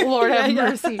longer. Lord have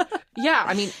mercy. Yeah.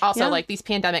 I mean, also like these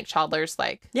pandemic childlers,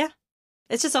 like. Yeah.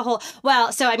 It's just a whole,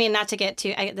 well, so I mean, not to get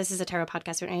too, this is a tarot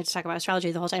podcast. We don't need to talk about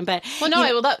astrology the whole time, but. Well, no,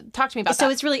 I will talk to me about that. So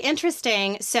it's really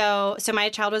interesting. So my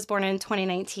child was born in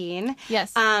 2019.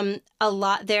 Yes.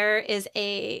 There is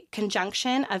a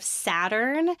conjunction of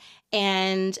Saturn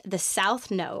and the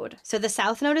South Node. So the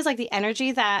South Node is like the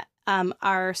energy that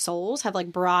our souls have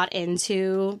like brought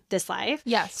into this life.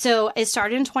 Yes. So it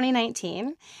started in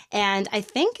 2019, and I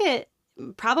think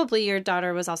probably your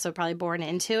daughter was also probably born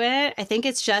into it. I think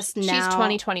it's just now. She's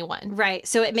 2021. Right.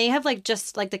 So it may have like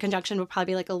just like the conjunction would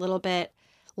probably be like a little bit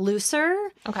looser.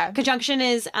 Okay. Conjunction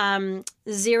is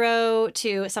 0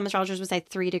 to, some astrologers would say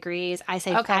 3 degrees. I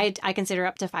say I consider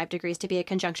up to 5 degrees to be a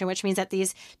conjunction, which means that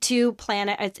these two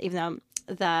planets, even though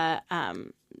the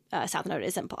South Node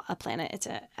isn't a planet, it's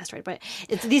an asteroid, but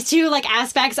these two like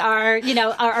aspects are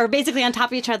basically on top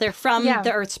of each other from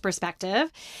the Earth's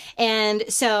perspective. And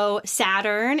so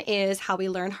Saturn is how we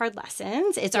learn hard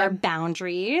lessons. It's our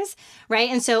boundaries, right?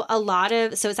 And so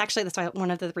it's actually, that's why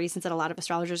one of the reasons that a lot of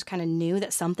astrologers kind of knew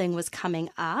that something was coming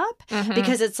up,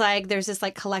 because it's like there's this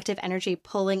like collective energy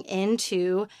pulling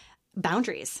into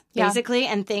boundaries basically,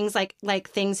 and things like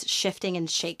things shifting and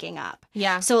shaking up.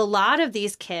 Yeah. So a lot of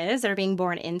these kids that are being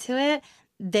born into it,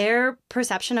 their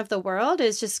perception of the world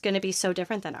is just going to be so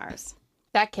different than ours.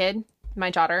 That kid, my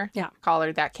daughter, call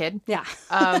her that kid. Yeah.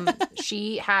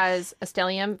 She has a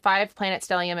stellium, 5-planet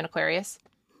stellium in Aquarius.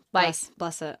 Like,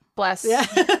 bless it. Bless. Yeah.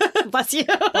 Bless you.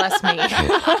 Bless me.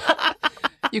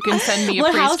 You can send me a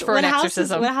priest for an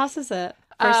exorcism. What house is it?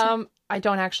 I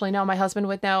don't actually know. My husband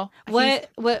would know. What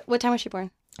time was she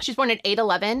born? She's born at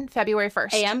 8/11, February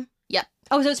 1st. A.M.? Yep.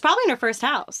 Oh, so it's probably in her first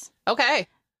house. Okay.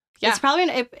 Yeah.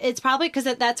 It's probably because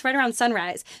that's right around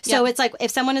sunrise. So it's like if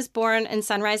someone is born in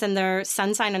sunrise and their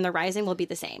sun sign and their rising will be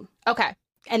the same. Okay.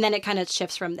 And then it kind of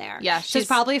shifts from there. Yeah. So it's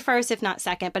probably first, if not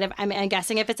second. But I'm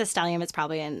guessing if it's a stellium, it's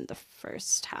probably in the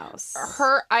first house.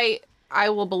 I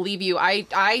will believe you. I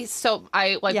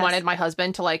wanted my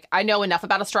husband to like, I know enough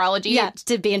about astrology. Yeah,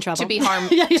 to be in trouble. To be harm,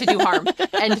 to do harm.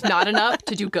 And not enough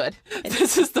to do good.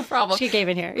 This is the problem. She gave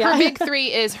in here. Yeah. Her big 3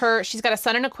 is she's got a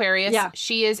sun in Aquarius. Yeah.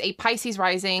 She is a Pisces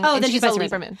rising. Oh, and then she's a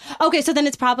Libra moon. Okay, so then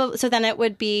it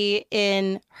would be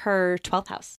in her 12th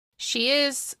house. She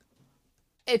is,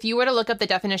 if you were to look up the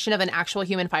definition of an actual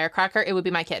human firecracker, it would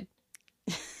be my kid.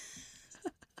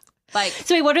 Like,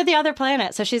 so wait, what are the other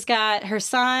planets? So she's got her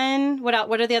sun. What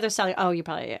are the other stars? Oh, you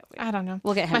probably. I don't know.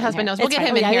 We'll get him. My husband knows. We'll It's get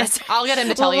fine. him in here. Yes. I'll get him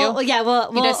to tell you. We'll look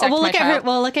at child. her.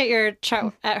 We'll look at your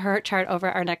chart, at her chart over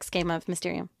our next game of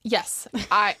Mysterium. Yes,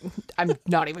 I'm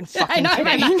not even fucking I know,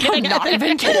 kidding. I'm not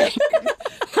even kidding.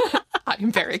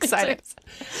 I'm very excited.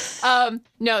 I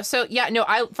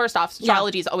first off,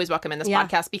 astrology is always welcome in this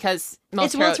podcast because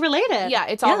it's related. Yeah,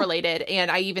 it's all related,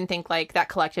 and I even think like that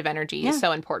collective energy is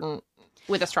so important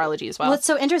with astrology as well. Well, it's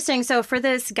so interesting. So for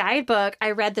this guidebook,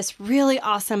 I read this really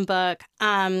awesome book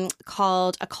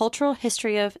called A Cultural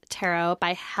History of Tarot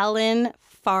by Helen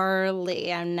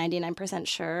Farley. I'm 99%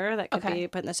 sure that could be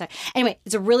put in this. Anyway,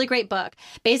 it's a really great book.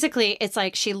 Basically, it's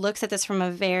like she looks at this from a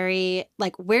very,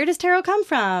 like, where does tarot come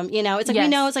from? You know, it's like, we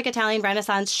know it's like Italian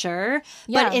Renaissance, sure.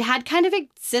 But it had kind of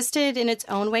existed in its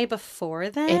own way before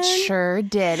then. It sure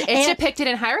did. It's depicted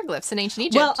in hieroglyphs in ancient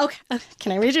Egypt. Well, okay.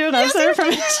 Can I read you an excerpt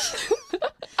from it?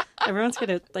 Everyone's going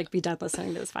to like be done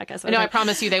listening to this podcast. No, I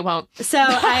promise you they won't. So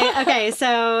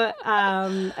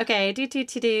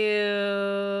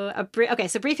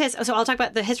brief history. So I'll talk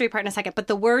about the history part in a second. But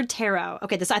the word tarot.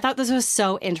 Okay, I thought this was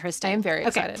so interesting. I am very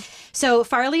excited. So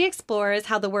Farley explores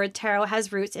how the word tarot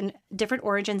has roots in different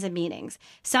origins and meanings.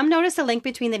 Some notice a link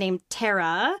between the name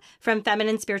Terra from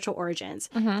feminine spiritual origins.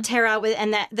 Terra,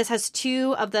 and that this has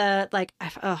two of the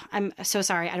I'm so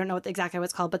sorry, I don't know exactly what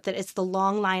it's called, but that it's the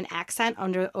long line accent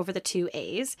over the two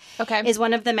A's. Okay. Is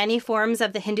one of the many forms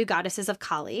of the Hindu goddesses of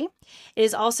Kali. It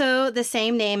is also the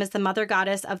same name as the mother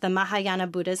goddess of the Mahayana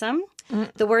Buddhism.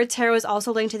 The word tarot is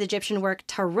also linked to the Egyptian word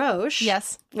tarosh,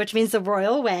 yes, which means the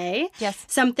royal way. Yes.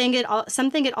 Something it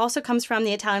also comes from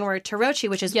the Italian word tarocchi,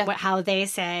 which is how they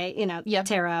say,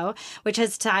 tarot, which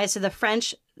has ties to the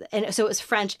French. And so it was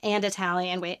French and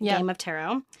Italian game of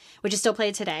tarot, which is still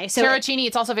played today. So Tarocchini,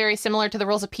 it's also very similar to the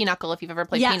rules of pinochle, if you've ever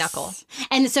played pinochle.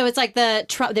 And so it's like they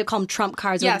call them trump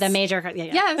cards, or the major cards.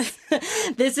 Yes.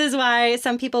 This is why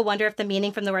some people wonder if the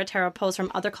meaning from the word tarot pulls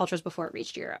from other cultures before it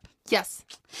reached Europe. Yes.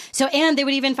 So, and they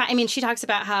would even find, she talks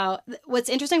about how, what's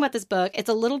interesting about this book, it's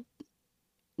a little,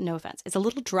 no offense, it's a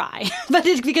little dry, but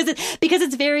because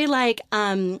it's very like,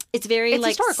 it's very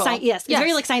like, historical. It's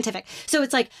very like scientific. So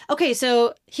it's like, okay,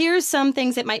 so here's some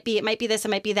things it might be this, it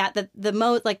might be that.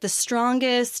 The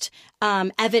strongest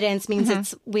evidence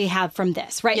means we have from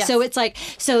this, right? Yes. So it's like,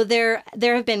 so there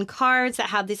have been cards that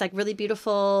have these like really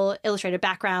beautiful illustrated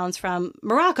backgrounds from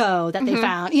Morocco that they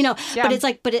found, but it's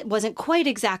like, but it wasn't quite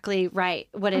exactly right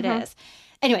what it is.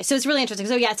 Anyway, so it's really interesting.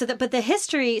 So but the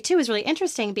history too is really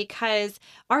interesting because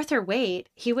Arthur Waite,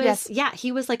 he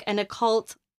was like an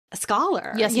occult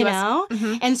scholar, you know?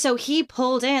 And so he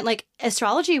pulled in, like,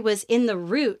 astrology was in the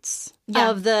roots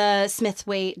of the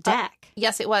Smith-Waite deck.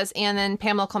 Yes, it was. And then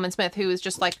Pamela Coleman Smith, who is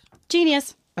just like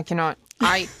genius. I cannot.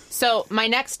 So my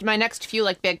next few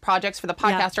like big projects for the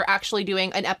podcast are actually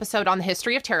doing an episode on the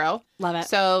history of tarot. Love it.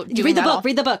 So read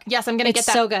the book. Yes, I'm going to get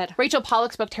that. So good. Rachel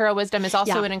Pollack's book Tarot Wisdom is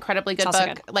also an incredibly good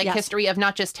book, history of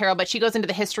not just tarot, but she goes into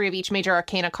the history of each major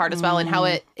arcana card as well and how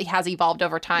it has evolved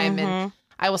over time. And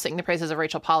I will sing the praises of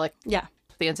Rachel Pollack. Yeah.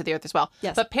 The ends of the earth as well.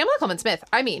 Yes. But Pamela Coleman Smith,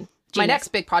 my next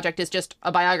big project is just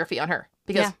a biography on her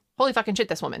because holy fucking shit,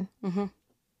 this woman.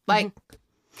 Like.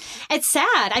 It's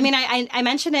sad. I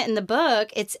mentioned it in the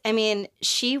book.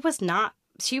 She was not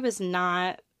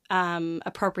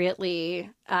appropriately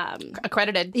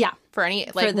accredited. Yeah. For any,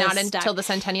 like, not until the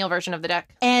centennial version of the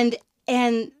deck. And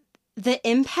the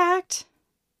impact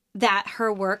that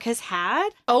her work has had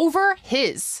over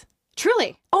his.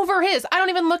 Truly. Over his. I don't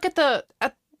even look at at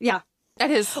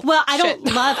his. Well,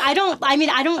 I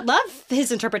don't love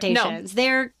his interpretations.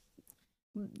 No.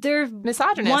 They're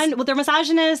misogynist. They're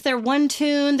misogynist. They're one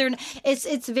tune.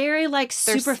 It's very like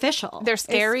superficial. They're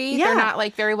scary. They're not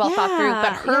like very well thought through.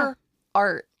 But her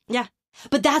art. Yeah.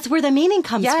 But that's where the meaning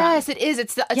comes from. Yes, it is.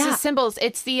 It's the symbols.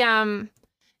 It's the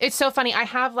It's so funny. I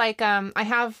have I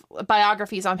have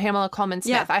biographies on Pamela Coleman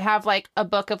Smith. I have like a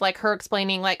book of like her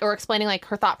explaining her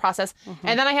thought process,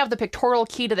 and then I have the pictorial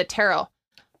key to the tarot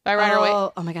by Rider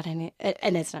Waite. Oh my god! I need it,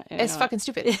 and it's not. It's fucking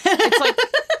stupid. It's like.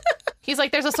 He's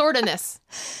like, there's a sword in this.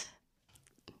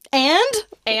 And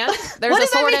there's a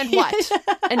sword and what?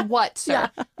 And what, sir?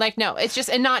 Yeah. Like, no, it's just,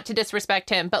 and not to disrespect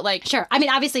him, but like. Sure.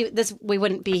 Obviously we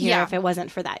wouldn't be here if it wasn't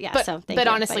for that. Yeah. But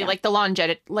honestly, like the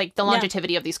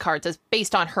longevity of these cards is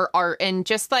based on her art and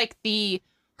just like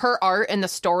her art and the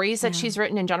stories that she's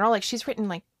written in general. Like she's written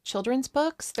like children's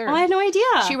books. I had no idea.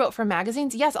 She wrote for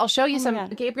magazines. Yes, I'll show you some.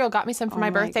 God. Gabriel got me some for my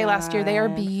birthday last year. They are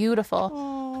beautiful.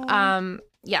 Aww.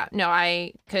 Yeah, no,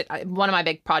 one of my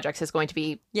big projects is going to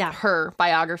be her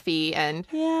biography and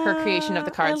her creation of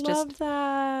the cards. I love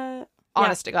that.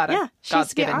 Honest to God,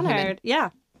 God's given human.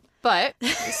 Yeah. But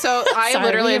so I Sorry,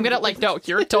 literally am gonna like, no,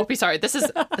 don't be sorry. This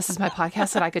is my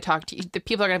podcast that I could talk to you. The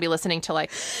people are gonna be listening to,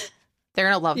 like, they're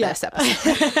gonna love this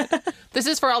episode. This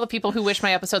is for all the people who wish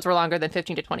my episodes were longer than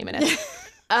 15 to 20 minutes.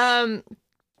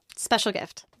 Special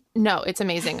gift. No, it's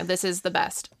amazing. This is the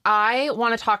best. I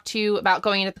want to talk to you about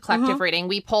going into the collective reading.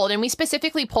 We pulled, and we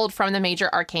specifically pulled from the major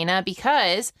arcana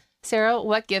because, Sarah,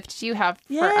 what gift do you have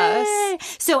for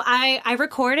us? So I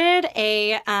recorded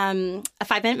a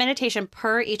 5-minute meditation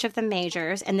per each of the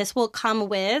majors, and this will come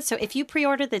with. So if you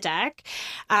pre-order the deck,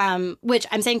 which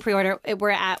I'm saying pre-order,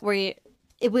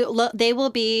 they will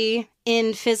be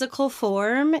in physical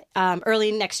form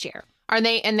early next year. Are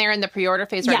they? And they're in the pre-order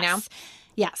phase right now?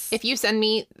 Yes. If you send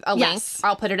me a link,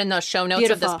 I'll put it in the show notes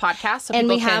of this podcast. So and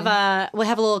we'll have a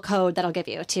little code that I'll give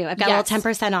you too. I've got a little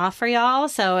 10% off for y'all.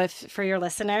 So for your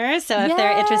listeners, so if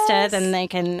they're interested, then they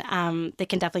can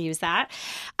definitely use that.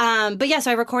 But yeah,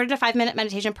 so I recorded a 5-minute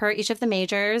meditation per each of the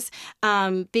majors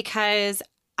because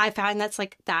I found that's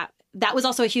like that. That was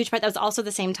also a huge part. That was also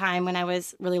the same time when I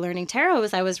was really learning tarot.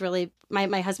 I was really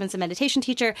my husband's a meditation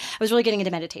teacher. I was really getting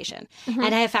into meditation,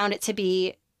 and I have found it to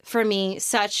be, for me,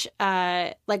 such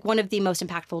like one of the most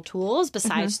impactful tools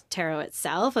besides tarot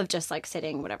itself, of just like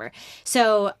sitting, whatever.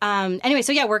 So anyway,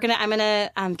 so yeah, I'm gonna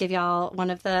give y'all one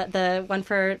of the one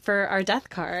for our death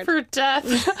card. For death.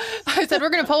 I said we're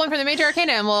gonna pull one from the major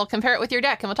arcana and we'll compare it with your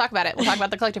deck and we'll talk about it. We'll talk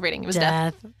about the collective reading. It was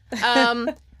death.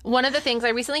 One of the things, I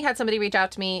recently had somebody reach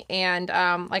out to me and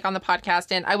like on the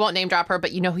podcast, and I won't name drop her,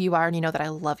 but you know who you are and you know that I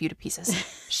love you to pieces.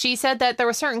 She said that there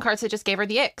were certain cards that just gave her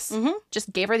the icks.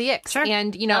 Just gave her the icks. Sure.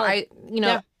 And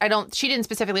she didn't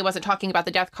specifically, wasn't talking about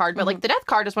the death card, but like the death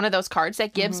card is one of those cards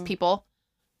that gives people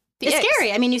the It's icks.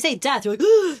 scary. I mean, you say death, you're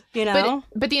like, you know.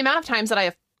 But the amount of times that I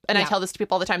have, and I tell this to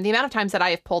people all the time, the amount of times that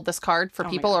I have pulled this card for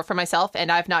people or for myself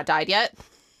and I've not died yet,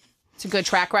 it's a good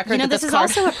track record. You know, this is card...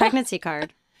 also a pregnancy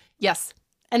card. Yes.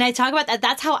 And I talk about that.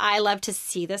 That's how I love to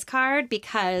see this card,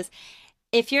 because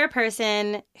if you're a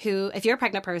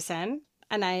pregnant person,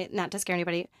 and not to scare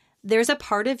anybody, there's a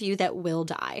part of you that will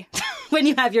die when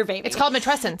you have your baby. It's called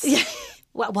matrescence.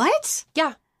 What?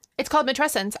 Yeah. It's called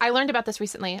matrescence. I learned about this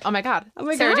recently. Oh my God.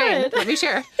 Sarah Jane, let me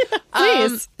share.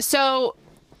 Please. So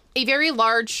a very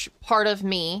large part of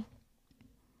me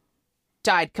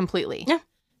died completely. Yeah.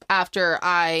 After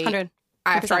I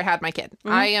had my kid.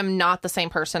 I am not the same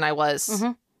person I was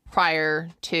prior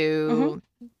to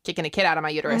kicking a kid out of my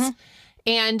uterus.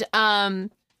 And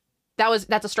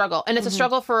that's a struggle. And it's a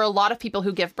struggle for a lot of people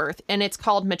who give birth. And it's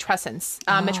called matrescence.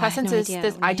 Matrescence is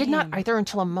this. I did not either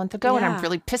until a month ago, and I'm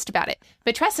really pissed about it.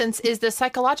 Matrescence is the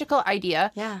psychological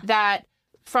idea that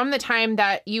from the time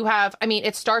that you have, I mean,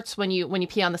 it starts when you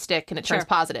pee on the stick and it turns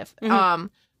positive.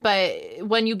 But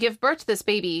when you give birth to this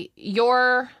baby,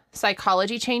 your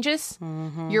psychology changes.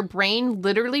 Your brain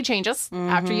literally changes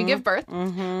after you give birth.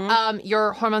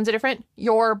 Your hormones are different.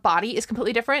 Your body is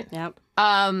completely different. Yep.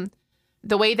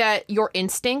 The way that your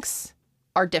instincts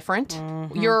are different.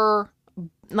 Your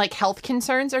like health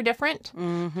concerns are different.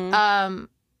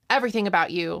 Everything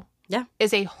about you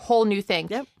is a whole new thing.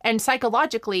 Yep. And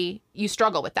psychologically, you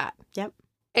struggle with that. Yep.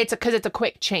 It's because it's a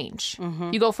quick change.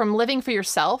 You go from living for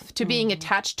yourself to being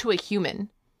attached to a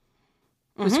human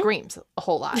who screams a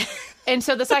whole lot. And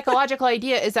so the psychological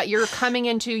idea is that you're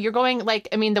going like,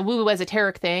 I mean, the woo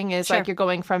esoteric thing is like you're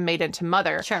going from maiden to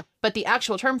mother. Sure. But the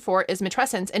actual term for it is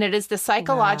matrescence. And it is the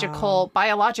psychological,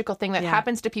 biological thing that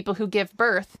happens to people who give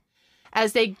birth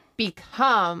as they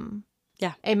become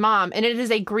a mom. And it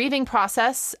is a grieving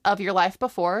process of your life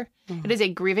before. It is a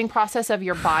grieving process of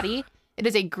your body. It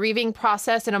is a grieving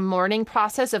process and a mourning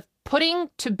process of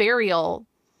putting to burial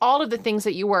all of the things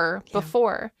that you were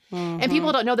before. And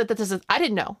people don't know that this is, I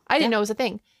didn't know it was a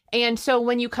thing. And so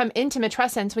when you come into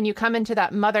matrescence, when you come into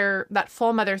that mother, that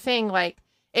full mother thing, like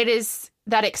it is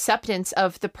that acceptance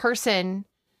of the person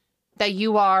that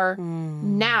you are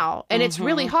now. And it's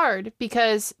really hard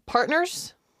because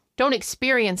partners don't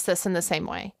experience this in the same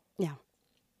way. Yeah.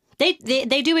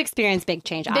 They do experience big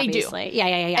change, obviously. They do.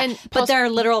 Yeah. But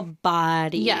their literal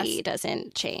body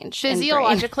doesn't change.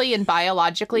 Physiologically and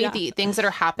biologically, the things that are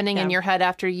happening in your head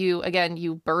after you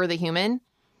birth a human,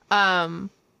 that's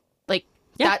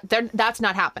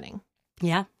not happening.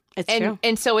 Yeah. It's true.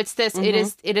 And so it's this,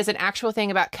 it is an actual thing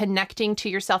about connecting to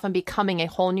yourself and becoming a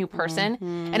whole new person.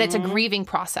 And it's a grieving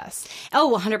process.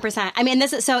 Oh, 100%. I mean,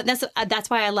 that's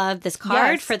why I love this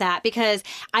card for that, because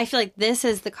I feel like this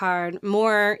is the card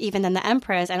more even than the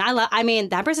Empress. And the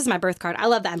Empress is my birth card. I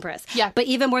love the Empress. Yeah. But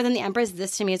even more than the Empress,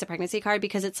 this to me is a pregnancy card,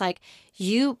 because it's like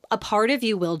a part of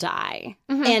you will die.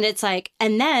 And it's like,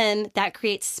 and then that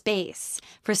creates space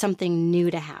for something new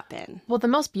to happen. Well, the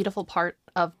most beautiful part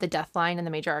of the death line in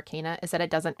the major arcana is that it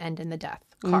doesn't end in the death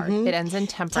card. It ends in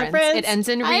temperance. It ends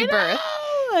in rebirth.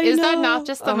 Is that not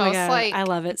just the most like I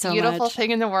love it so beautiful much.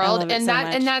 thing in the world? And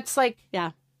that's like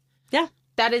yeah.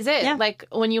 That is it. Yeah. Like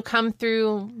when you come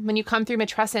through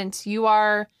matrescence, you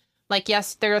are like,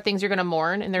 yes, there are things you're going to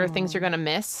mourn and there are things you're going to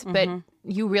miss, but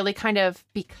you really kind of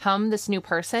become this new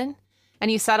person and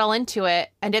you settle into it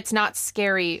and it's not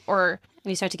scary or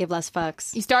you start to give less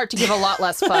fucks. You start to give a lot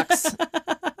less fucks.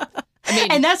 I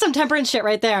mean, and that's some temperance shit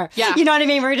right there. Yeah. You know what I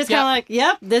mean? We're just kind of like,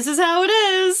 yep, this is how it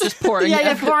is. Just pouring.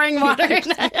 Yeah, pouring water.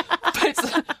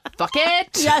 Fuck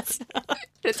it. Yes.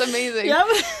 It's amazing. Yep.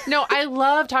 No, I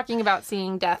love talking about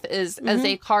seeing death as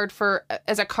a card for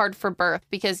birth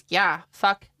because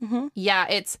fuck.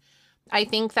 Yeah, I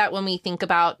think that when we think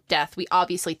about death, we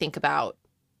obviously think about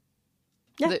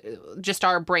just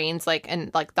our brains like and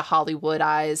like the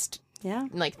Hollywoodized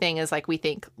like thing is like we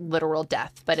think literal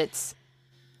death, but it's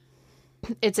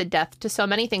a death to so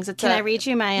many things. Can I read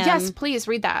you my yes, please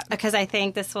read that because I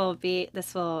think this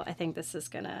is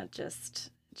gonna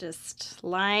just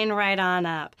line right on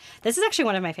up. This is actually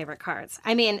one of my favorite cards.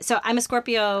 I mean, so I'm a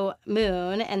Scorpio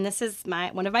moon, and this is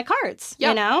one of my cards. Yep.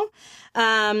 You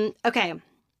know, okay.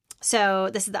 So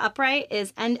this is the upright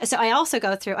and so I also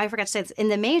go through. I forgot to say this in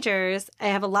the majors. I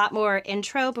have a lot more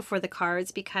intro before the cards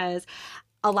because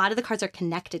a lot of the cards are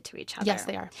connected to each other. Yes,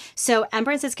 they are. So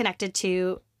Empress is connected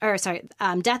to,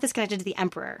 Death is connected to the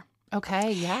Emperor.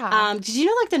 Okay, yeah. Did you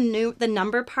know like the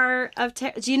number part of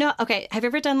do you know? Okay, have you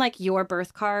ever done like your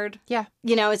birth card? Yeah.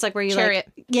 You know, it's like where you Chariot.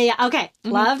 Like yeah. Okay,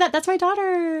 love that. That's my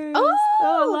daughter. Oh,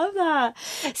 I love that.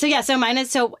 So mine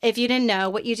is. So if you didn't know,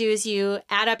 what you do is you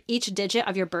add up each digit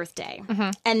of your birthday,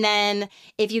 and then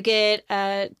if you get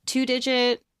a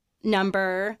 2-digit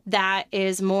number that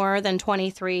is more than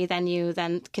 23, then you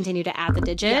continue to add the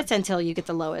digits until you get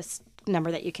the lowest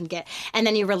number that you can get, and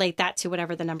then you relate that to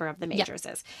whatever the number of the majors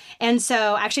is. And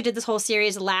so I actually did this whole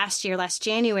series last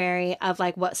January of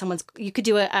like what you could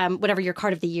do whatever your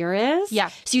card of the year is.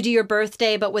 So you do your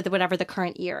birthday but with whatever the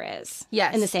current year is.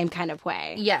 In the same kind of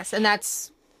way. And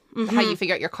that's how you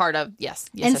figure out your card of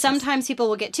and sometimes people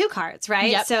will get 2 cards,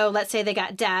 right? So let's say they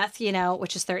got death,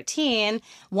 which is 13.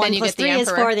 1 plus 3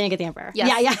 is 4, then you get the emperor.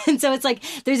 Yeah. And so it's like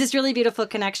there's this really beautiful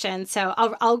connection. So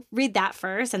I'll read that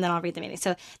first and then I'll read the meaning.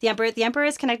 So the emperor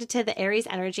is connected to the Aries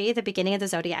energy, the beginning of the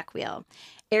zodiac wheel.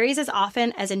 Aries is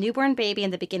often as a newborn baby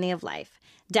in the beginning of life.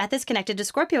 Death is connected to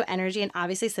Scorpio energy and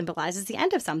obviously symbolizes the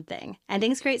end of something.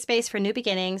 Endings create space for new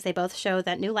beginnings. They both show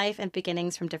that new life and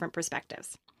beginnings from different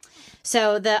perspectives.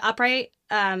 So the upright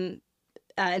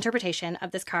interpretation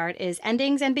of this card is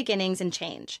endings and beginnings and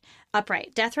change.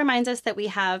 Upright. Death reminds us that we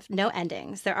have no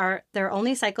endings. There are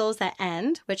only cycles that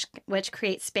end, which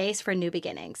create space for new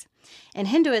beginnings. In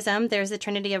Hinduism, there's the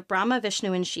trinity of Brahma,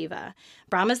 Vishnu, and Shiva.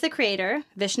 Brahma is the creator,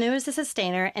 Vishnu is the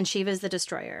sustainer, and Shiva is the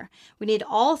destroyer. We need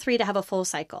all 3 to have a full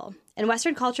cycle. In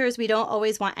Western cultures, we don't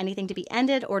always want anything to be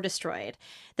ended or destroyed.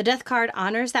 The death card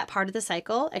honors that part of the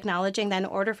cycle, acknowledging that in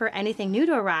order for anything new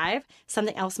to arrive,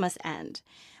 something else must end.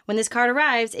 When this card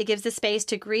arrives, it gives the space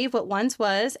to grieve what once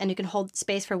was, and you can hold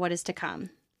space for what is to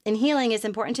come. In healing, it's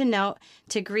important to note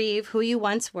to grieve who you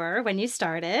once were when you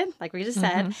started, like we just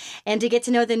said, and to get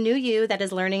to know the new you that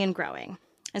is learning and growing.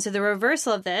 And so the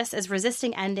reversal of this is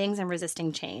resisting endings and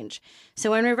resisting change.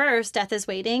 So in reverse, death is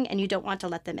waiting and you don't want to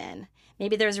let them in.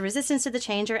 Maybe there's a resistance to the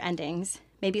change or endings.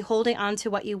 Maybe holding on to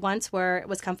what you once were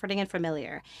was comforting and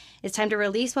familiar. It's time to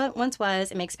release what once was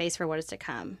and make space for what is to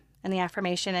come. And the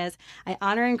affirmation is, I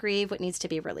honor and grieve what needs to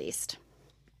be released.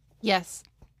 Yes.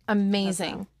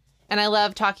 Amazing. Awesome. And I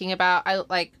love talking about,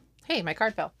 hey, my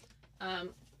card fell.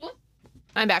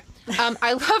 I'm back.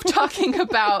 I love talking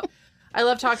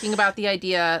about the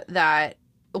idea that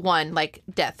one, like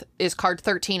death is card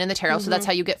 13 in the tarot. So that's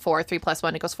how you get 4, 3 plus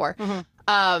 1 equals 4.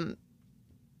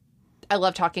 I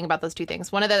love talking about those 2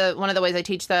 things. One of the ways I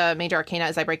teach the major arcana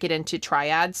is I break it into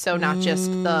triads. So not just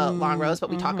the long rows, but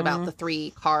we talk about the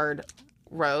 3 card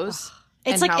rows.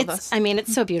 It's like,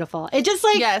 it's so beautiful. It just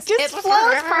like, just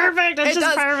flows perfect. It's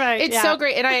just perfect. It's so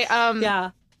great. And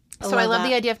I love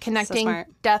the idea of connecting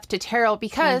death to tarot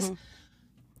because,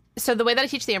 so the way that I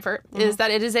teach the Emperor is that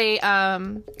it is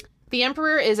the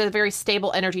Emperor is a very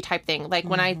stable energy type thing. Like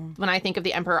when I think of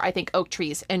the Emperor, I think oak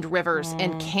trees and rivers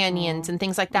and canyons and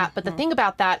things like that. But the thing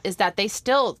about that is that they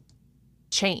still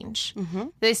change.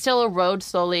 They still erode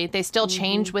slowly. They still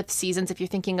change with seasons. If you're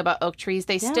thinking about oak trees,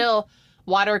 they still,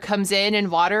 water comes in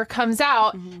and water comes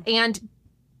out. And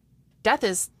death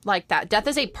is like that. Death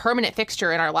is a permanent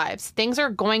fixture in our lives. Things are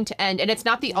going to end. And it's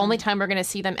not the only time we're going to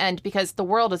see them end because the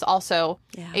world is also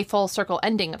a full circle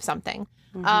ending of something.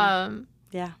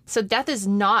 So death is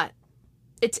not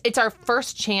it's our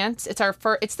first chance.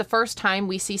 It's the first time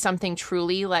we see something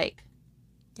truly like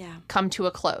come to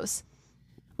a close.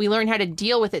 We learn how to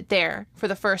deal with it there for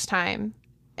the first time.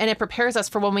 And it prepares us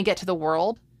for when we get to the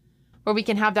world where we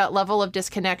can have that level of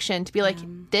disconnection to be like,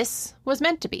 this was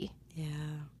meant to be. Yeah.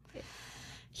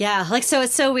 Yeah. Like, so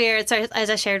it's so weird. So as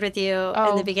I shared with you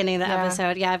in the beginning of the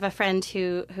episode, I have a friend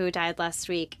who died last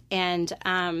week, and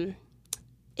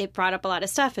it brought up a lot of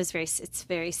stuff. It's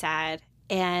very sad.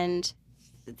 And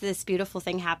this beautiful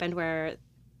thing happened where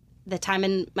the time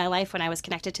in my life when I was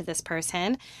connected to this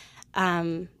person,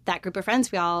 that group of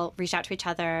friends, we all reached out to each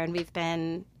other, and we've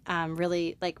been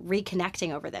really like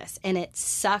reconnecting over this. And it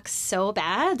sucks so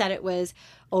bad that it was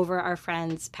over our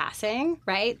friend's passing,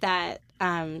 right? That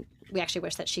we actually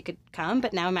wish that she could come,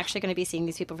 but now I'm actually going to be seeing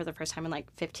these people for the first time in like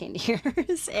 15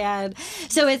 years. And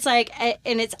so it's like,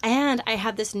 and I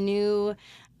have this new,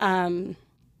 I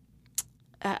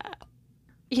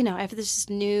have this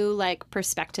new like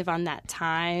perspective on that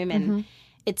time, and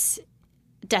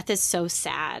death is so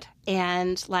sad,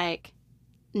 and like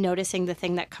noticing the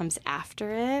thing that comes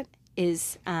after it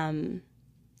is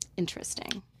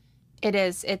interesting. It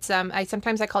is. It's I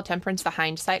call temperance the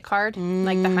hindsight card,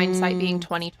 like the hindsight being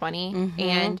 2020,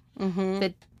 and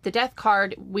the death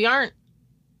card. We aren't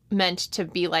meant to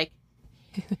be like,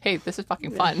 hey, this is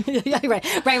fucking fun. right.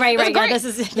 Yeah, this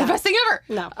is the best thing ever.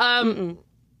 No.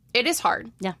 It is hard.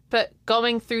 Yeah. But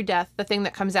going through death, the thing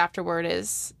that comes afterward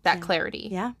is that clarity.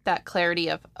 Yeah. That clarity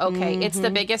of, okay, it's the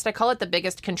biggest, I call it the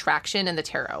biggest contraction in the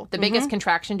tarot. The biggest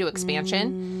contraction to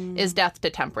expansion is death to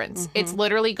temperance. It's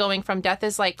literally going from death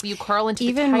is like you curl into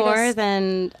even the tightest. More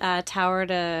than tower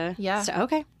to... Yeah. So,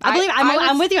 okay.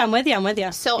 I'm with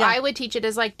you. So I would teach it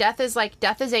as death is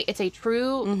it's a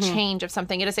true change of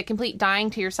something. It is a complete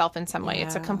dying to yourself in some way. Yeah.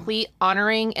 It's a complete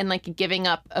honoring and like giving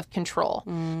up of control.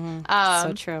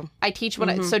 So true. I teach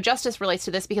so justice relates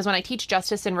to this, because when I teach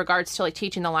justice in regards to like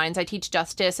teaching the lines, I teach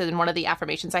justice, and one of the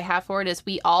affirmations I have for it is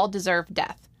we all deserve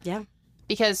death. Yeah.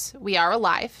 Because we are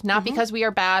alive, not because we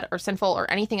are bad or sinful or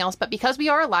anything else, but because we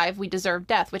are alive, we deserve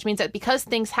death, which means that because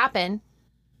things happen,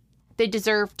 they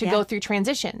deserve to go through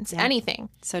transitions, anything.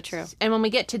 So true. And when we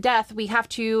get to death, we have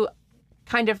to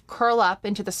kind of curl up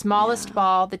into the smallest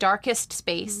ball, the darkest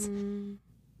space.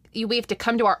 We have to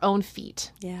come to our own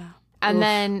feet. Yeah. And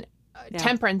then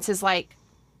temperance is like,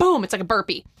 boom, it's like a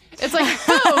burpee. It's like,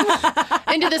 boom,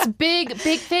 into this big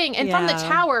thing. And from the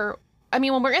tower, I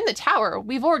mean, when we're in the tower,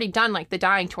 we've already done like the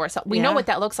dying to ourselves. We know what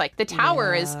that looks like. The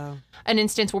tower is an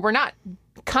instance where we're not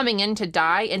coming in to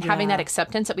die and having that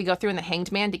acceptance that we go through in the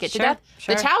Hanged Man to get to death.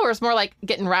 Sure. The tower is more like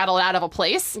getting rattled out of a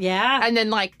place. Yeah. And then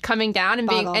like coming down and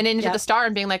being, and into the star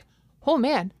and being like, oh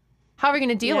man, how are we going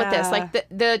to deal with this? Like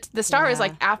the star is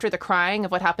like after the crying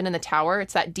of what happened in the tower.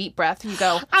 It's that deep breath. You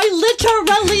go. I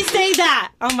literally say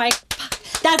that. Oh my,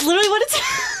 that's literally what it's.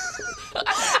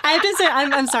 I have to say,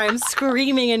 I'm sorry. I'm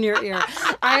screaming in your ear.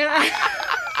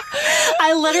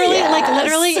 I literally,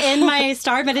 literally in my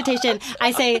star meditation,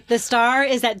 I say the star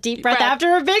is that deep breath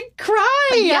after a big cry.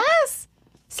 Yes.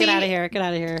 Get out of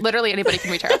here. Literally anybody can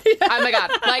reach her. Oh my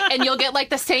God. Like, and you'll get like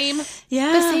the same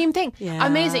thing. Yeah.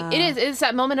 Amazing. It is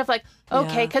that moment of like,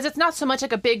 okay, because it's not so much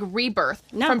like a big rebirth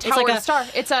from tower to star.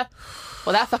 It's that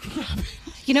fucking happened.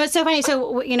 You know, it's so funny.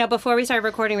 So, before we started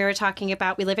recording, we were talking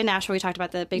about, we live in Nashville. We talked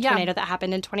about the big tornado that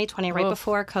happened in 2020, right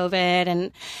before COVID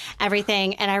and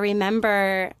everything. And I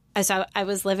remember, so I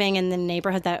was living in the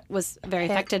neighborhood that was very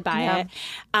affected by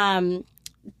it.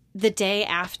 The day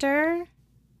after,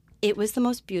 it was the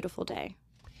most beautiful day.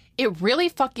 It really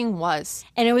fucking was.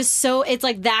 And it was so, it's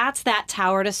like, that's that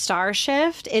tower to star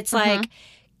shift. It's like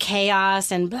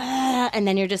chaos and blah, and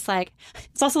then you're just like,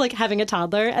 it's also like having a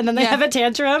toddler, and then they have a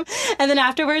tantrum, and then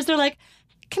afterwards they're like,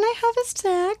 can I have a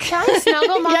snack? Can I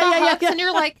snuggle mama hugs? And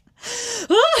you're like,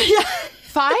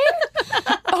 fine?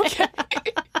 Okay.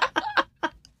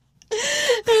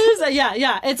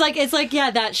 It's like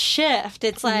that shift.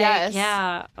 It's like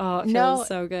oh, it feels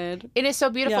so good. It is so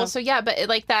beautiful. So but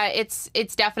like that,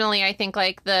 it's definitely, I think,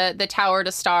 like the tower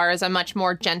to star is a much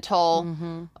more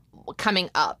gentle coming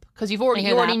up, because you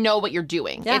already know what you're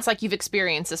doing. It's like you've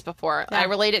experienced this before. I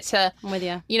relate it to, I'm with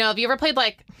you. Have you ever played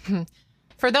like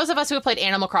for those of us who have played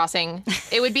Animal Crossing,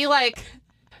 it would be like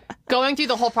going through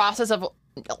the whole process of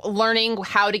learning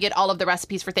how to get all of the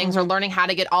recipes for things, or learning how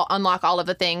to unlock all of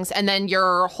the things, and then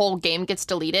your whole game gets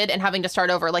deleted and having to start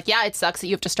over. Like, it sucks that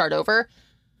you have to start over,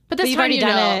 But this you've time already you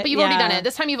done know. it. But you've already done it.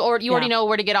 This time you already know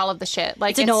where to get all of the shit.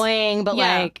 Like it's annoying, but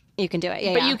like you can do it.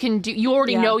 Yeah, but you can do. You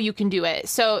already know you can do it.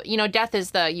 So death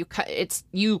is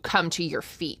you come to your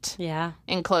feet. Yeah,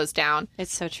 and close down.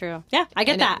 It's so true. Yeah, I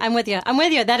get that. I'm with you. I'm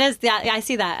with you. That is that. I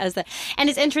see that as and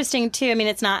it's interesting too. I mean,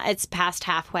 it's past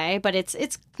halfway, but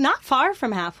it's not far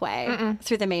from halfway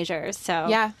through the majors. So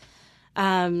yeah.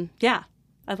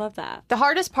 I love that. The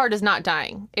hardest part is not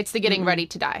dying. It's the getting ready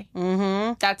to die.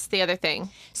 Mm-hmm. That's the other thing.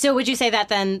 So would you say that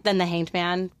then the hanged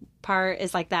man part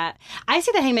is like that? I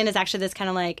see the hanged man as actually this kind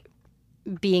of like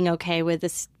being okay with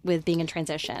this, with being in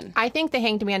transition. I think the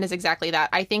hanged man is exactly that.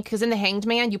 I think because in the hanged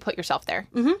man, you put yourself there.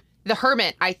 Mm-hmm. The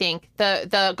hermit, I think,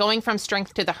 the going from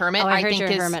strength to the hermit, I heard think your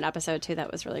is, hermit episode too. That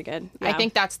was really good. Yeah. I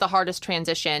think that's the hardest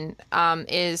transition,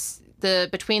 is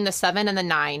between the 7 and the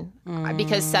 9,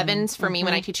 because 7's for me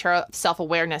when I teach her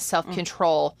self-awareness,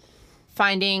 self-control,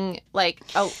 finding like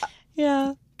kind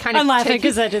of. I'm laughing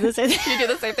because I do the same thing. You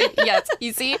do the same thing. Yes,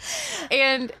 you see,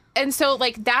 and so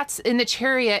like that's in the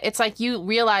chariot. It's like you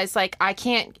realize like I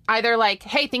can't either like,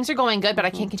 hey, things are going good, but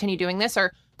I can't continue doing this,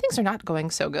 or things are not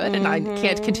going so good and I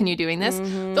can't continue doing this.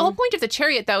 The whole point of the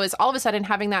chariot though is all of a sudden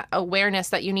having that awareness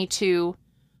that you need to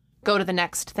go to the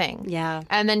next thing. Yeah.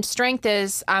 And then strength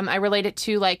is, I relate it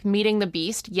to like meeting the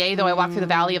beast. Yea, though I walk through the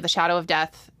valley of the shadow of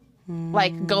death,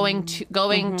 like going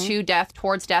to death,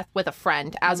 towards death with a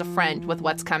friend, as a friend with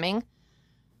what's coming.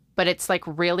 But it's like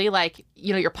really like,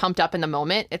 you're pumped up in the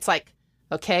moment. It's like,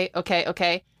 okay.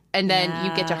 And then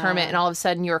you get to hermit and all of a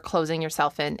sudden you're closing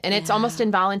yourself in. And it's almost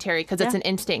involuntary because it's an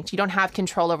instinct. You don't have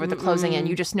control over the closing in.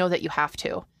 You just know that you have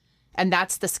to. And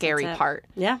that's the scary part.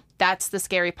 Yeah. That's the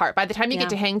scary part. By the time you get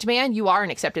to hanged man, you are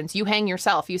in acceptance. You hang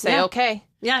yourself. You say, okay.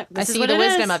 Yeah. I see the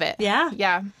wisdom of it. Yeah.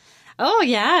 Yeah. Oh,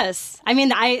 yes. I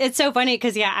mean, it's so funny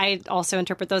because, I also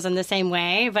interpret those in the same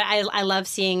way, but I love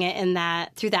seeing it in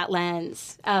that, through that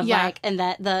lens of like, and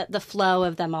that the flow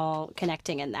of them all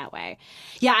connecting in that way.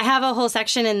 Yeah, I have a whole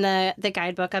section in the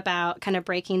guidebook about kind of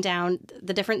breaking down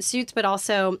the different suits, but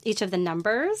also each of the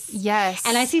numbers. Yes.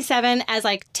 And I see 7 as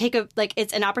like,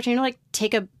 it's an opportunity to like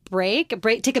take a break,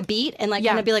 take a beat, and like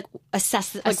kind of be like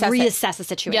reassess the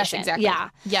situation. Yes, exactly. Yeah.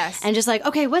 Yes. And just like,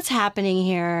 okay, what's happening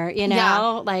here?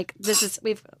 Like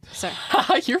sorry.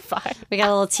 You're fine. We got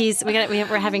a little tea.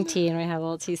 We're having tea and we have a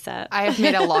little tea set. I have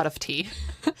made a lot of tea.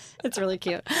 It's really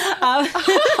cute.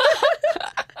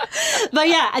 But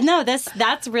yeah, no,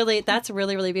 that's really,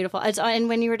 really beautiful. And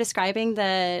when you were describing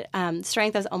the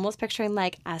strength, I was almost picturing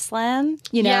like Aslan,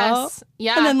 Yes.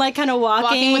 Yeah. And then like kind of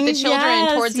walking with the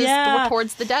children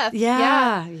towards the death.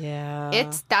 Yeah.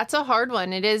 That's a hard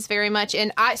one. It is very much.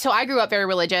 And I grew up very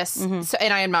religious, and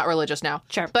I am not religious now.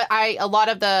 Sure. But a lot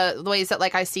of the ways that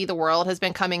like I see the world has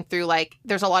been coming through, like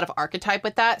there's a lot of archetype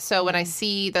with that. So when I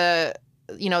see the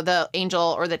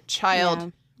angel or the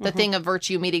child, the thing of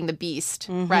virtue meeting the beast,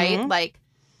 right? Like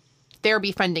they're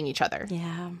befriending each other.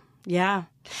 Yeah.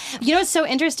 It's so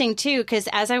interesting too, because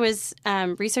as I was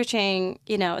researching,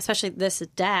 especially this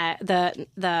deck, the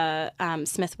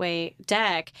Smithway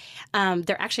deck,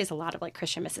 there actually is a lot of like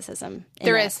Christian mysticism.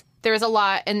 There is a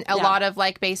lot, and a lot of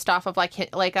like based off of like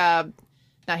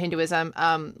not Hinduism,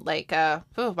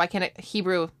 why can't it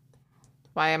Hebrew?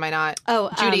 Why am I not?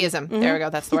 Judaism. There we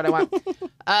go. That's the word I want.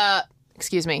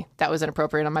 Excuse me. That was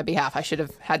inappropriate on my behalf. I should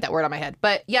have had that word on my head.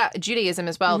 But yeah, Judaism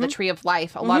as well. The tree of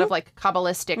life. A lot of like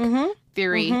Kabbalistic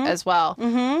theory as well.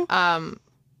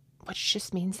 Which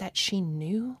just means that she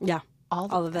knew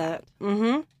all of that.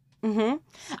 I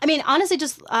mean, honestly,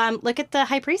 just look at the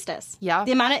high priestess. Yeah.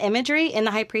 The amount of imagery in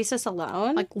the high priestess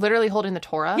alone. Like literally holding the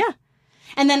Torah. Yeah.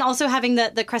 And then also having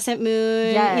the crescent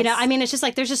moon. Yes. I mean, it's just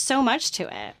like there's just so much to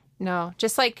it. No,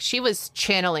 just like she was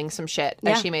channeling some shit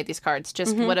as she made these cards.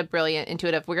 Just what a brilliant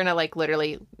intuitive. We're gonna like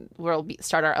literally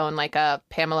start our own like a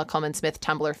Pamela Coleman Smith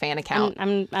Tumblr fan account.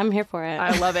 I'm here for it.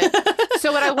 I love it.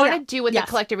 So what I want to do with the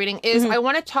collective reading is I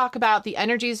want to talk about the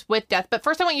energies with death. But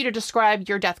first, I want you to describe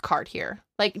your death card here.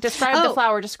 Like describe the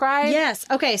flower. Describe. Yes.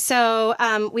 Okay. So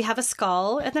we have a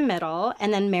skull in the middle,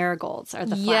 and then marigolds are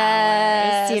the flowers.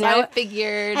 Yes. I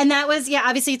figured. And that was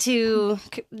obviously to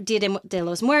Dia de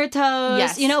los Muertos.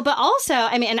 Yes. But also,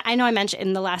 I mean, and I know I mentioned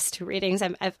in the last 2 readings,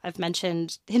 I've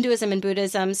mentioned Hinduism and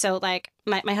Buddhism. So like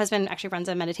my husband actually runs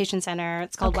a meditation center.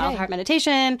 It's called Wild Heart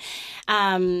Meditation.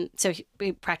 So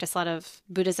we practice a lot of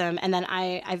Buddhism, and then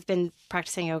I've been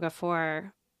practicing yoga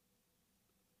for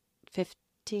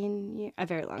 15 years, a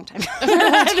very long time.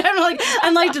 I'm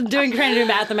trying to do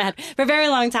math in my head for a very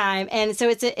long time, and so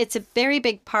it's a very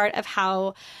big part of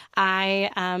how I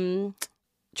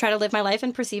try to live my life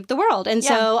and perceive the world. And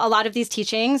so a lot of these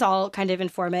teachings all kind of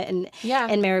inform it,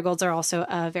 and marigolds are also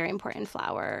a very important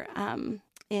flower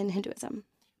in Hinduism.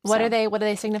 What do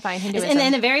they signify in Hinduism?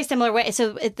 In a very similar way.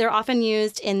 So they're often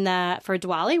used for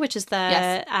Diwali, which is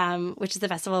the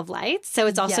festival of lights. So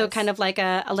it's also kind of like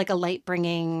a light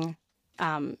bringing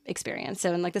experience.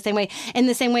 So in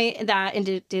the same way that in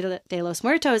Dia de los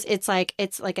Muertos, it's like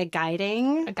a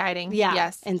guiding. Yeah.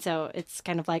 Yes. And so it's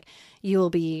kind of like you will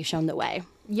be shown the way.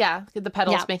 Yeah, the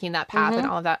petals making that path and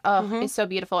all of that. Oh, it's so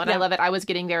beautiful. And I love it. I was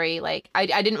getting very I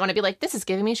didn't want to be like, this is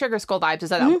giving me sugar skull vibes. Is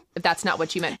that if that's not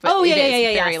what you meant? But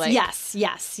Yes.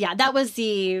 That was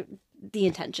the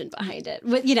intention behind it.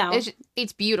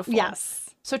 It's beautiful. Yes.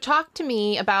 So talk to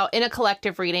me about, in a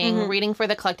collective reading for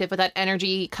the collective with that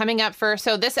energy coming up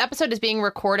so this episode is being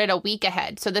recorded a week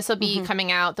ahead. So this will be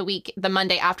coming out the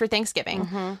Monday after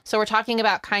Thanksgiving. So we're talking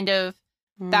about kind of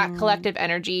that collective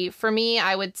energy. For me,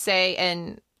 I would say,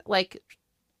 and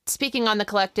speaking on the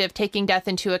collective, taking death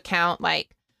into account,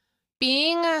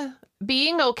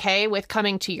 being okay with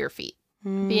coming to your feet,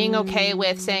 being okay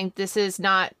with saying this is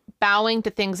not, bowing to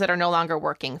things that are no longer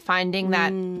working, finding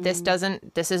that this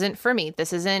isn't for me.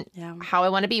 This isn't how I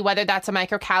want to be, whether that's a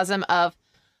microcosm of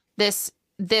this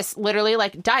literally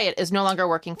diet is no longer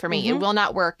working for me. It will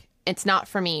not work. It's not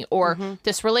for me, or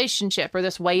this relationship or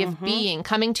this way of being,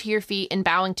 coming to your feet and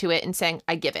bowing to it and saying,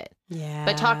 I give it. Yeah.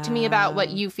 But talk to me about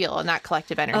what you feel in that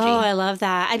collective energy. Oh, I love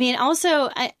that. I mean, also,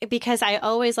 because I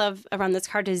always love around this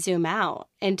card to zoom out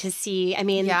and to see,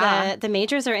 the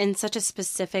majors are in such a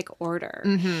specific order.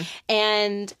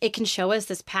 And it can show us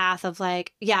this path of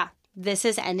this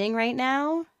is ending right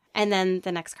now. And then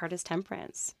the next card is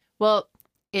Temperance. Well,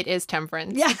 it is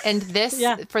Temperance. Yeah. And this,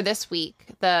 for this week,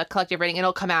 the collective reading,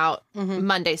 it'll come out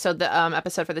Monday. So the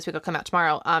episode for this week will come out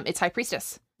tomorrow. It's High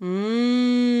Priestess. So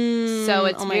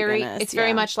it's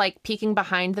very much like peeking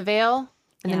behind the veil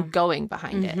and then going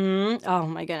behind it. Oh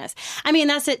my goodness. I mean,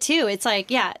 that's it too. It's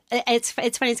it's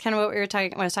funny. It's kind of what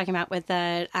I was talking about with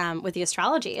the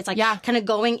astrology. It's kind of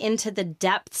going into the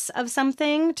depths of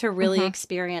something to really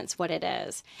experience what it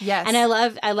is. Yes. And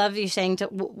I love you saying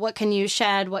what can you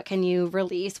shed? What can you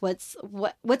release?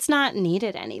 What's not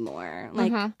needed anymore?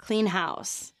 Clean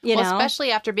house, you know?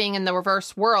 Especially after being in the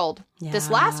reverse world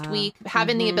this last week,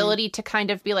 having the ability to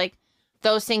kind of be like,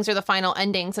 those things are the final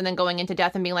endings, and then going into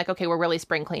death and being like, okay, we're really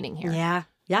spring cleaning here. Yeah.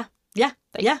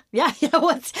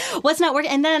 What's not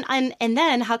working, and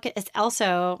then how can it's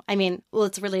also? I mean, well,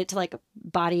 it's related to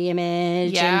body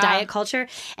image and diet culture,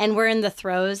 and we're in the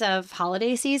throes of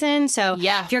holiday season. So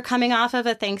if you're coming off of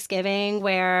a Thanksgiving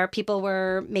where people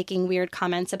were making weird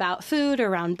comments about food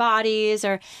around bodies,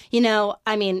 or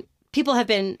people have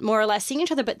been more or less seeing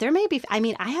each other, but there may be,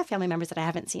 I have family members that I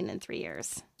haven't seen in 3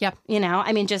 years. Yep.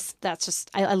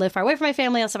 I live far away from my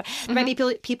family. Also, there might be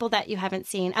people that you haven't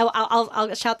seen.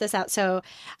 I'll shout this out. So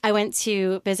I went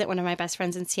to visit one of my best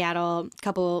friends in Seattle a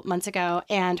couple months ago,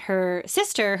 and her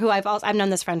sister, who I've known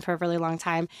this friend for a really long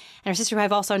time, and her sister, who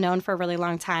I've also known for a really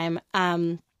long time,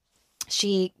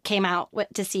 she came out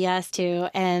to see us too.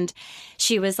 And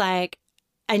she was like,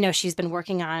 I know she's been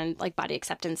working on body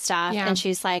acceptance stuff. Yeah. And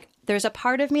she's like, there's a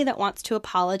part of me that wants to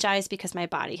apologize because my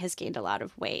body has gained a lot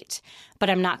of weight, but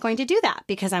I'm not going to do that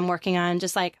because I'm working on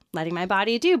just letting my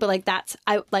body do. But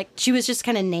she was just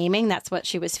kind of naming that's what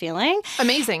she was feeling.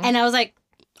 Amazing. And I was like,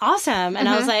 awesome. And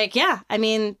I was like,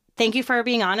 thank you for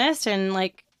being honest. And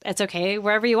it's okay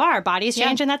wherever you are. Bodies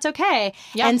change, and that's okay.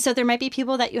 Yeah. And so there might be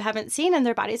people that you haven't seen, and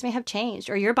their bodies may have changed,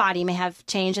 or your body may have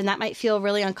changed, and that might feel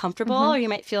really uncomfortable, or you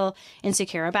might feel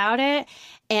insecure about it.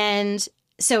 And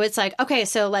so it's okay,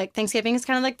 so Thanksgiving is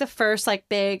kind of the first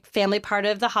big family part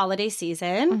of the holiday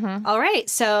season. All right,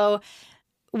 so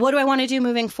what do I want to do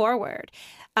moving forward?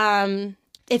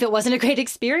 If it wasn't a great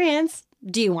experience,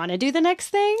 do you want to do the next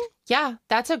thing? Yeah,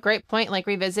 that's a great point.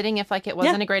 Revisiting if it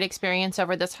wasn't a great experience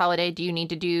over this holiday, do you need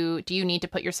to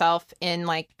put yourself in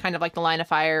kind of the line of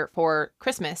fire for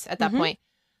Christmas at that point?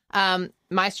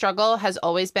 My struggle has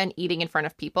always been eating in front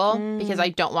of people because I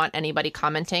don't want anybody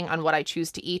commenting on what I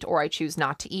choose to eat or I choose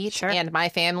not to eat. Sure. And my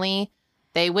family,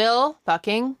 they will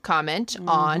fucking comment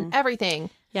on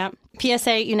everything. Yeah.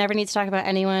 PSA, you never need to talk about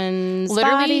anyone's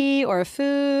body or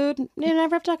food. You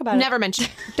never have to talk about it. Never mention.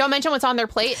 Don't mention what's on their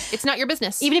plate. It's not your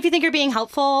business. Even if you think you're being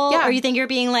helpful or you think you're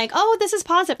being this is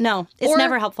positive. No, it's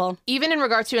never helpful. Even in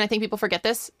regards to, and I think people forget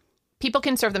this, people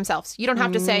can serve themselves. You don't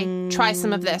have to say, try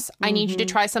some of this. I need you to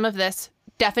try some of this.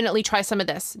 Definitely try some of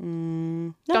this.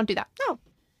 No. Don't do that. No.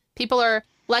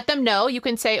 Let them know. You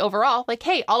can say overall,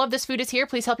 hey, all of this food is here.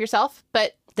 Please help yourself.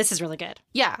 But this is really good.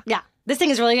 Yeah. Yeah. This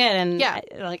thing is really good, and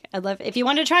I love. If you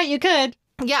wanted to try it, you could.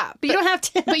 Yeah, but you don't have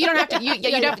to. But you don't have to.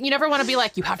 You never want to be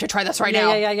you have to try this right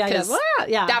now.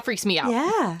 Yeah. That freaks me out.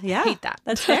 Yeah. I hate that.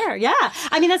 That's fair. Yeah.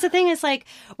 That's the thing is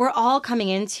we're all coming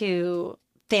into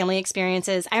family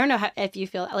experiences. I don't know if you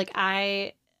feel like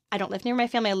I don't live near my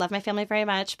family. I love my family very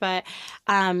much, but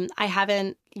I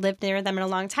haven't lived near them in a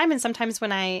long time. And sometimes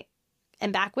when I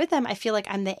am back with them, I feel like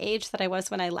I'm the age that I was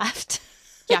when I left.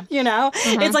 Yeah. You know,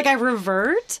 it's like I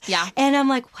revert. Yeah. And I'm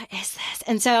like, what is this?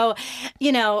 And so,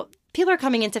 you know, people are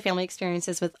coming into family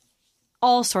experiences with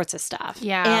all sorts of stuff.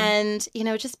 Yeah. And, you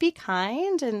know, just be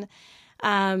kind.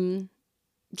 And,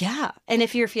 yeah. And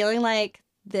if you're feeling like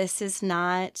this is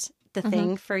not the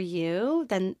thing for you,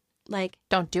 then like,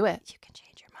 don't do it. You can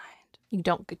change your mind. You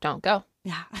don't go.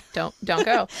 Yeah. Don't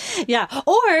go. Yeah.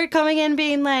 Or coming in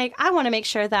being like, I want to make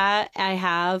sure that I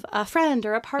have a friend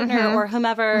or a partner or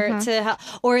whomever to help.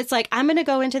 Or it's like, I'm going to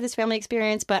go into this family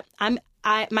experience, but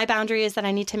my boundary is that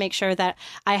I need to make sure that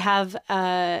I have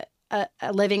a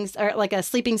living or like a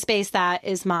sleeping space that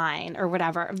is mine or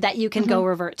whatever that you can go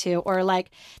revert to, or like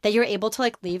that you're able to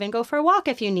like leave and go for a walk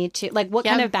if you need to. Like, what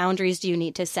kind of boundaries do you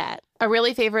need to set? A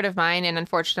really favorite of mine, and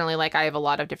unfortunately, like I have a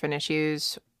lot of different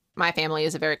issues. My family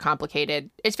is very complicated.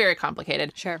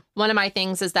 Sure. One of my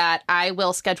things is that I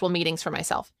will schedule meetings for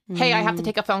myself. Hey, I have to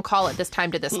take a phone call at this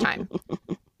time to this time.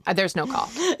 There's no call.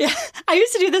 Yeah. I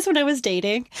used to do this when I was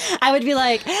dating. I would be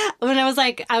like, when I was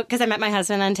like, because I met my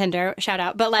husband on Tinder, shout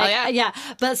out. But like, yeah.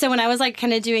 But so when I was like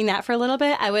kind of doing that for a little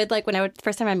bit, I would like,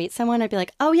 first time I meet someone, I'd be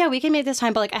like, oh yeah, we can meet this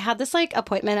time. But like, I had this like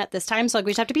appointment at this time. So like,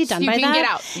 we just have to be done by that. You can get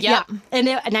out. Yeah.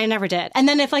 And I never did. And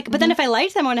then if like, but then if I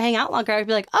liked them, I want to hang out longer, I'd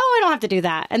be like, oh, I don't have to do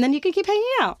that. And then you can keep hanging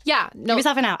out. Yeah. No. Give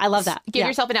yourself an out. I love that. Give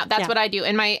yourself an out. That's what I do.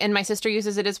 And my sister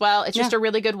uses it as well. It's just a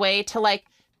really good way to like,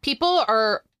 people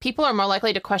are more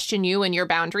likely to question you and your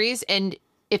boundaries. And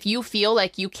if you feel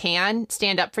like you can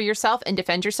stand up for yourself and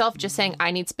defend yourself, just saying, I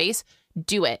need space,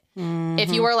 do it.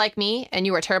 If you are like me and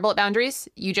you are terrible at boundaries,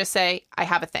 you just say, I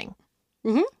have a thing.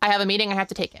 I have a meeting. I have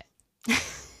to take it.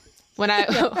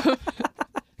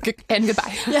 And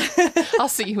goodbye. I'll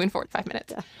see you in 45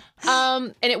 minutes.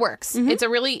 And it works. It's a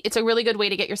really good way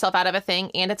to get yourself out of a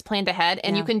thing, and it's planned ahead.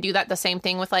 And you can do that the same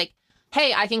thing with like,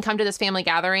 hey, I can come to this family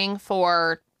gathering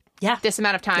for this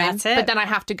amount of time, but then I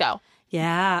have to go.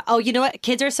 Yeah. Oh, you know what?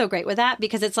 Kids are so great with that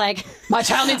because it's like, my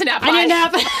child needs a nap. I need a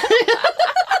nap.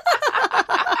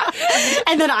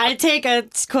 And then I take a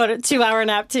 2-hour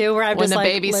nap too, where I'm when just the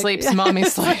baby sleeps, mommy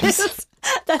sleeps.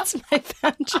 That's my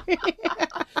boundary.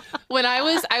 When I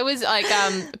was like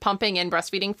pumping and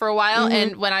breastfeeding for a while,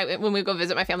 and when we go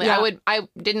visit my family, I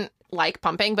didn't like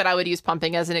pumping, but I would use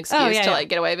pumping as an excuse to like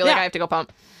get away. I'd be like, I have to go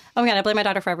pump. Oh my God, I blame my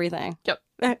daughter for everything. Yep.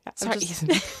 Sorry,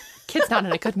 kid's not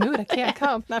in a good mood. I can't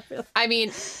come. Not really. I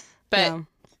mean, but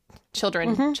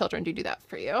children do that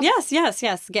for you. Yes.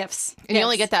 Gifts. And you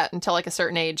only get that until like a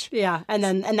certain age. Yeah, and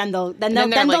then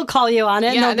they'll call you on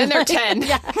it. Yeah, and then they're like, 10.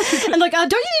 Yeah, and like,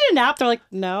 don't you need a nap? They're like,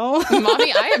 no,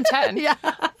 mommy, I am 10.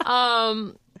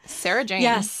 Yeah. Sarah Jane.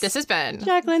 Yes. This has been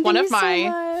Jacqueline, one of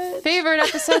my favorite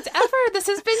episodes ever. This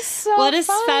has been so What a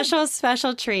fun.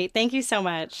 special treat. Thank you so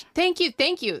much. Thank you.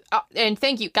 And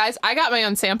thank you, guys. I got my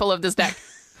own sample of this deck.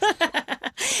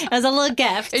 As a little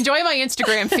gift. Enjoy my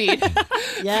Instagram feed for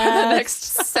the next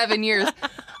 7 years.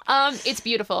 It's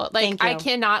beautiful. Like, I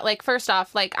cannot, like, first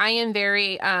off, like, I am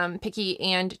very picky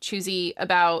and choosy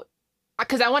about,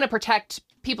 because I want to protect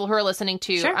people who are listening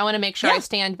to. Sure. I want to make sure I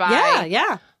stand by.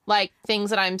 Yeah. Like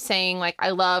things that I'm saying, like I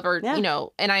love, or, you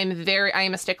know, and I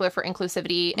am a stickler for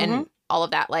inclusivity and all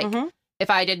of that. Like, if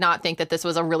I did not think that this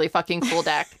was a really fucking cool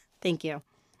deck. Thank you.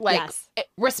 Like,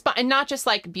 and not just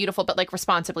like beautiful, but like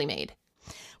responsibly made.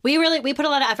 We put a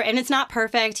lot of effort, and it's not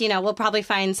perfect. You know, we'll probably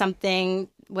find something,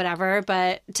 whatever,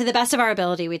 but to the best of our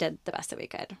ability, we did the best that we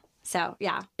could. So,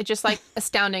 yeah. It's just like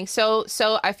astounding. So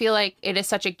I feel like it is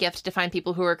such a gift to find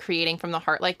people who are creating from the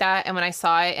heart like that. And when I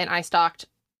saw it and I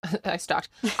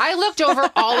looked over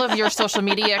all of your social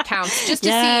media accounts just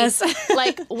to see,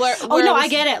 like, where I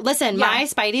get it. Listen, my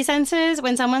spidey senses,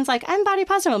 when someone's like, I'm body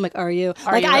positive, I'm like, are you?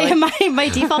 Like, I am my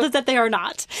default is that they are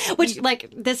not. Which,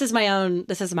 like, this is my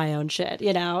own shit,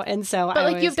 you know? And so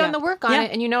but like, you've done the work on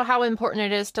it, and you know how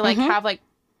important it is to, like, have, like,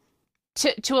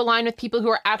 to align with people who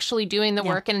are actually doing the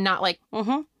work and not, like,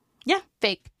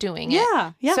 fake doing it.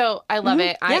 Yeah. So I love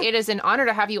it. It is an honor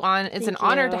to have you on. It's an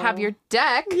honor to have your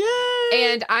deck. Yay!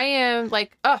 And I am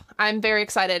like, I'm very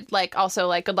excited. Like, also,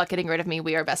 like, good luck getting rid of me.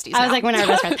 We are besties. I was like, we're not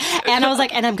best friends. And I was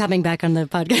like, and I'm coming back on the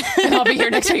podcast. And I'll be here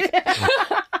next week.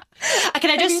 Can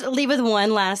I just leave with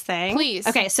one last thing? Please.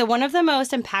 Okay, so one of the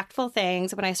most impactful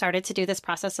things when I started to do this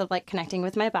process of like connecting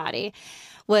with my body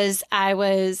was I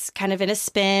was kind of in a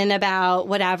spin about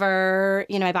whatever,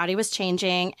 you know, my body was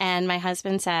changing. And my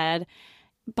husband said,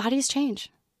 bodies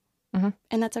change. And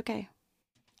that's okay.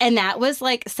 And that was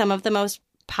like some of the most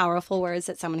powerful words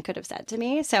that someone could have said to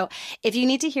me. So if you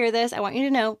need to hear this, I want you to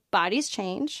know bodies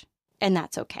change, and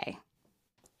that's okay.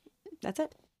 That's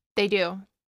it. They do.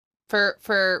 For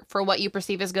what you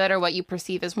perceive as good or what you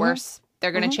perceive as worse,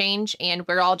 they're going to change, and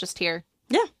we're all just here.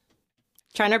 Yeah.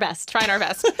 Trying our best.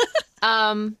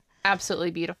 Absolutely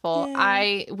beautiful.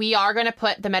 Yay. We are going to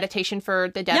put the meditation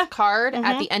for the death card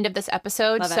at the end of this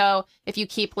episode. So if you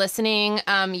keep listening,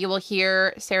 you will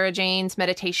hear Sarah Jane's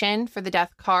meditation for the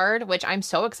death card, which I'm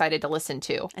so excited to listen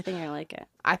to. I think you're going to like it.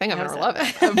 I think I'm going to love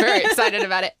it. I'm very excited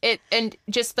about it. And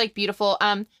just like beautiful.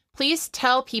 Please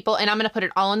tell people, and I'm going to put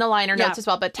it all in the liner notes as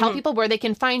well, but tell people where they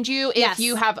can find you if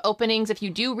you have openings, if you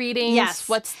do readings. Yes.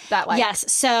 What's that like?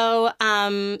 Yes. So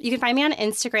you can find me on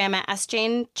Instagram at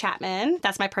 @SJaneChapman.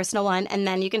 That's my personal one. And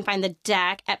then you can find the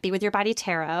deck at Be With Your Body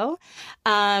Tarot.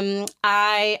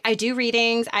 I do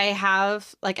readings. I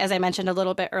have, like, as I mentioned a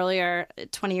little bit earlier,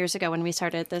 20 years ago when we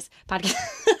started this podcast.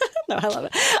 No, I love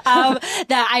it.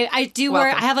 That I do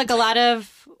work. I have like a lot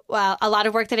of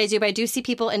work that I do, but I do see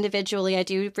people individually. I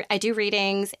do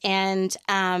readings, and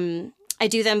I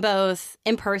do them both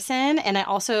in person, and I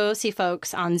also see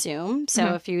folks on Zoom.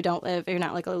 So if you don't live, you're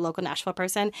not like a local Nashville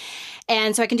person.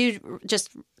 And so I can do just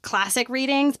classic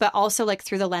readings, but also like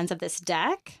through the lens of this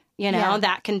deck.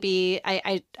 That can be,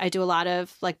 I do a lot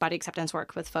of like body acceptance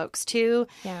work with folks too.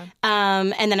 Yeah.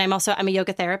 And then I'm a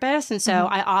yoga therapist. And so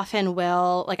I often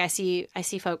will, like I see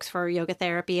folks for yoga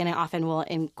therapy, and I often will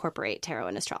incorporate tarot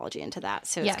and astrology into that.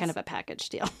 So it's kind of a package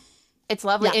deal. It's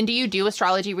lovely. Yeah. And do you do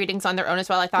astrology readings on their own as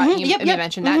well? I thought you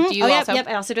mentioned that. Do you also? Yep.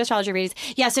 I also do astrology readings.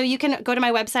 Yeah. So you can go to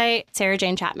my website,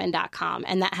 sarahjanechapman.com,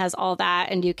 and that has all that.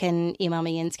 And you can email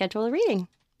me and schedule a reading.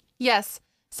 Yes.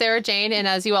 Sarah Jane, and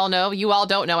as you all know, you all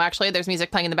don't know, actually, there's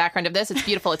music playing in the background of this. It's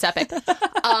beautiful. It's epic.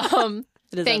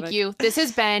 Thank you. This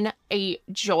has been a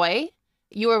joy.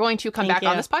 You are going to come back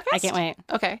on this podcast? I can't wait.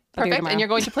 Okay, perfect. And you're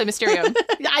going to play Mysterium.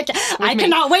 I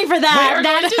cannot wait for that. We're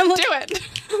going to do it.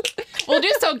 We'll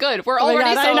do so good. We're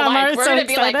already so alike. We're going to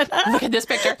be like, look at this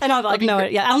picture. And I'll be like, no,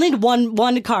 I'll need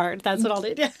one card. That's what I'll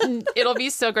need. It'll be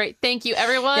so great. Thank you,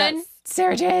 everyone. Yes.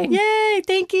 Sarah Jane. Yay,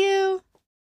 thank you.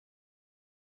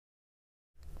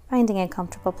 Finding a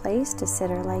comfortable place to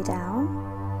sit or lay down.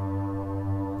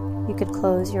 You could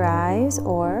close your eyes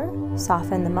or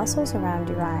soften the muscles around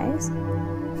your eyes,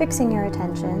 fixing your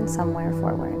attention somewhere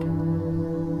forward.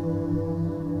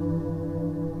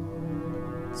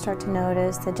 Start to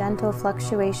notice the gentle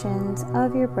fluctuations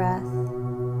of your breath,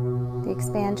 the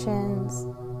expansions,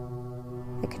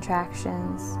 the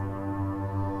contractions,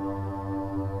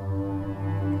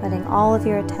 letting all of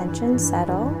your attention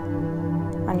settle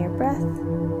on your breath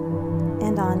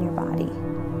and on your body.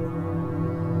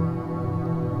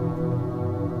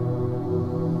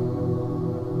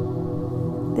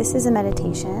 This is a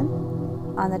meditation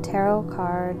on the tarot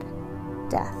card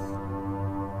Death.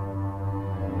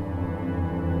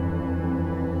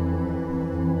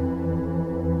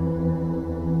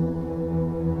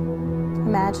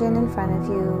 Imagine in front of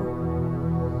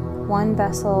you one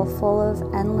vessel full of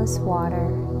endless water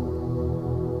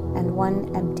and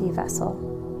one empty vessel.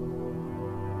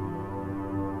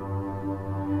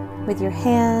 With your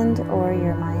hand or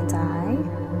your mind's eye,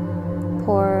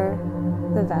 pour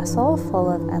the vessel full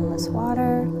of endless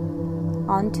water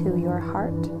onto your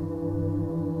heart.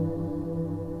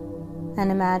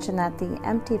 And imagine that the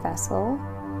empty vessel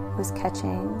was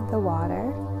catching the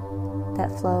water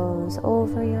that flows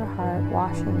over your heart,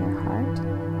 washing your heart.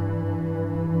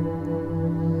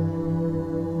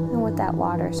 And what that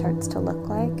water starts to look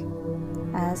like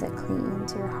as it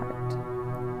cleans your heart.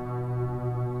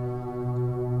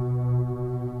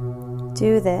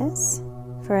 Do this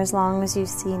for as long as you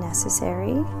see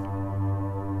necessary.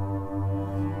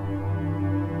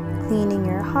 Cleaning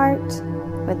your heart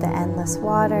with the endless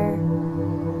water,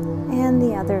 and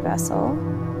the other vessel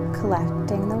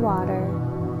collecting the water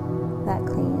that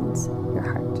cleans your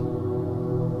heart.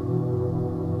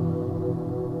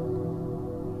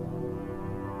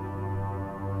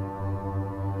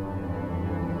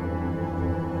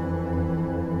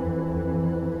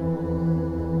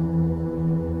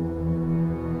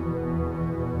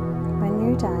 When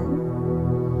you're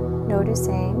done,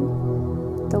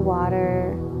 noticing the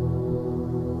water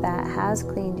that has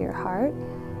cleaned your heart,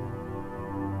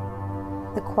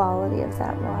 the quality of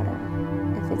that water,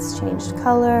 if it's changed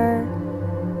color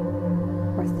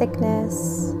or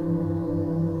thickness,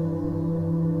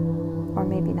 or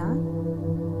maybe not.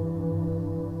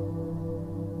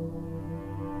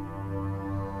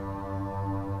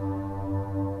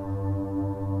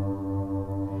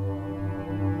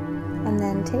 And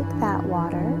then take that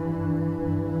water,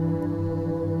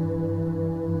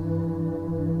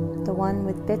 the the one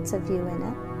with bits of you in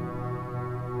it,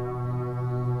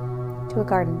 to a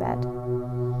garden bed.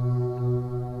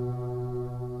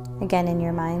 Again, in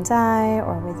your mind's eye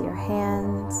or with your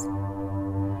hands,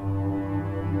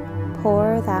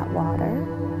 pour that water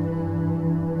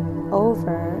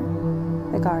over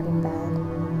the garden bed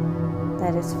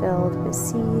that is filled with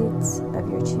seeds of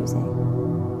your choosing.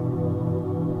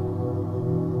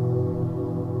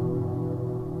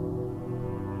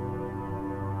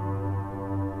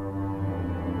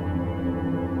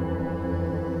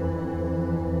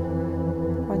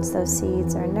 Once those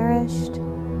seeds are nourished,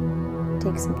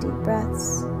 take some deep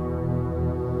breaths.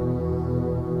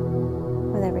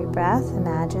 With every breath,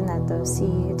 imagine that those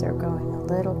seeds are growing a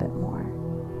little bit more.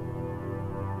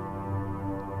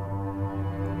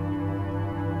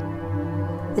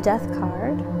 The death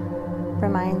card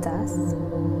reminds us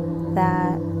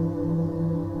that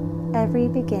every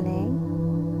beginning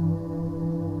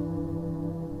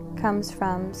comes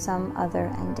from some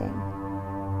other ending.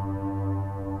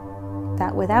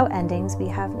 That without endings, we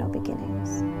have no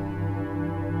beginnings.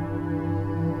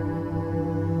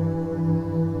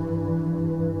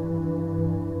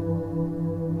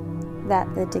 That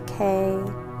the decay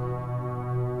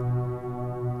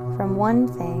from one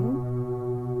thing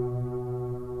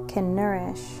can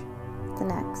nourish the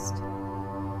next.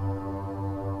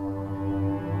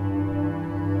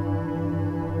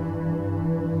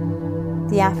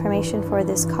 The affirmation for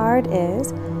this card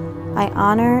is, I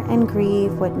honor and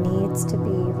grieve what needs to be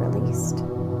released.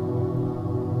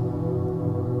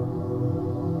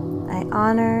 I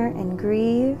honor and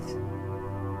grieve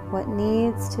what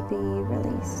needs to be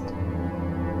released.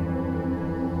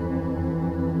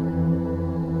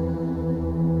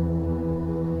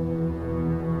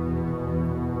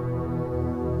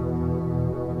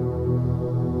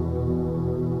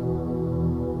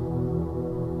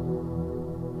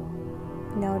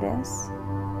 Notice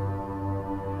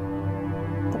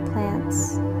the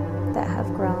plants that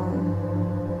have grown.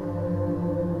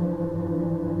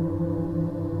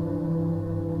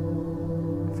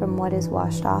 From what is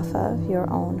washed off of your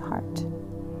own heart.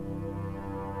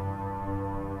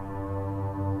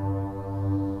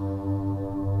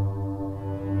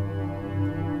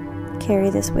 Carry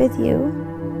this with you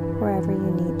wherever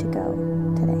you need to go.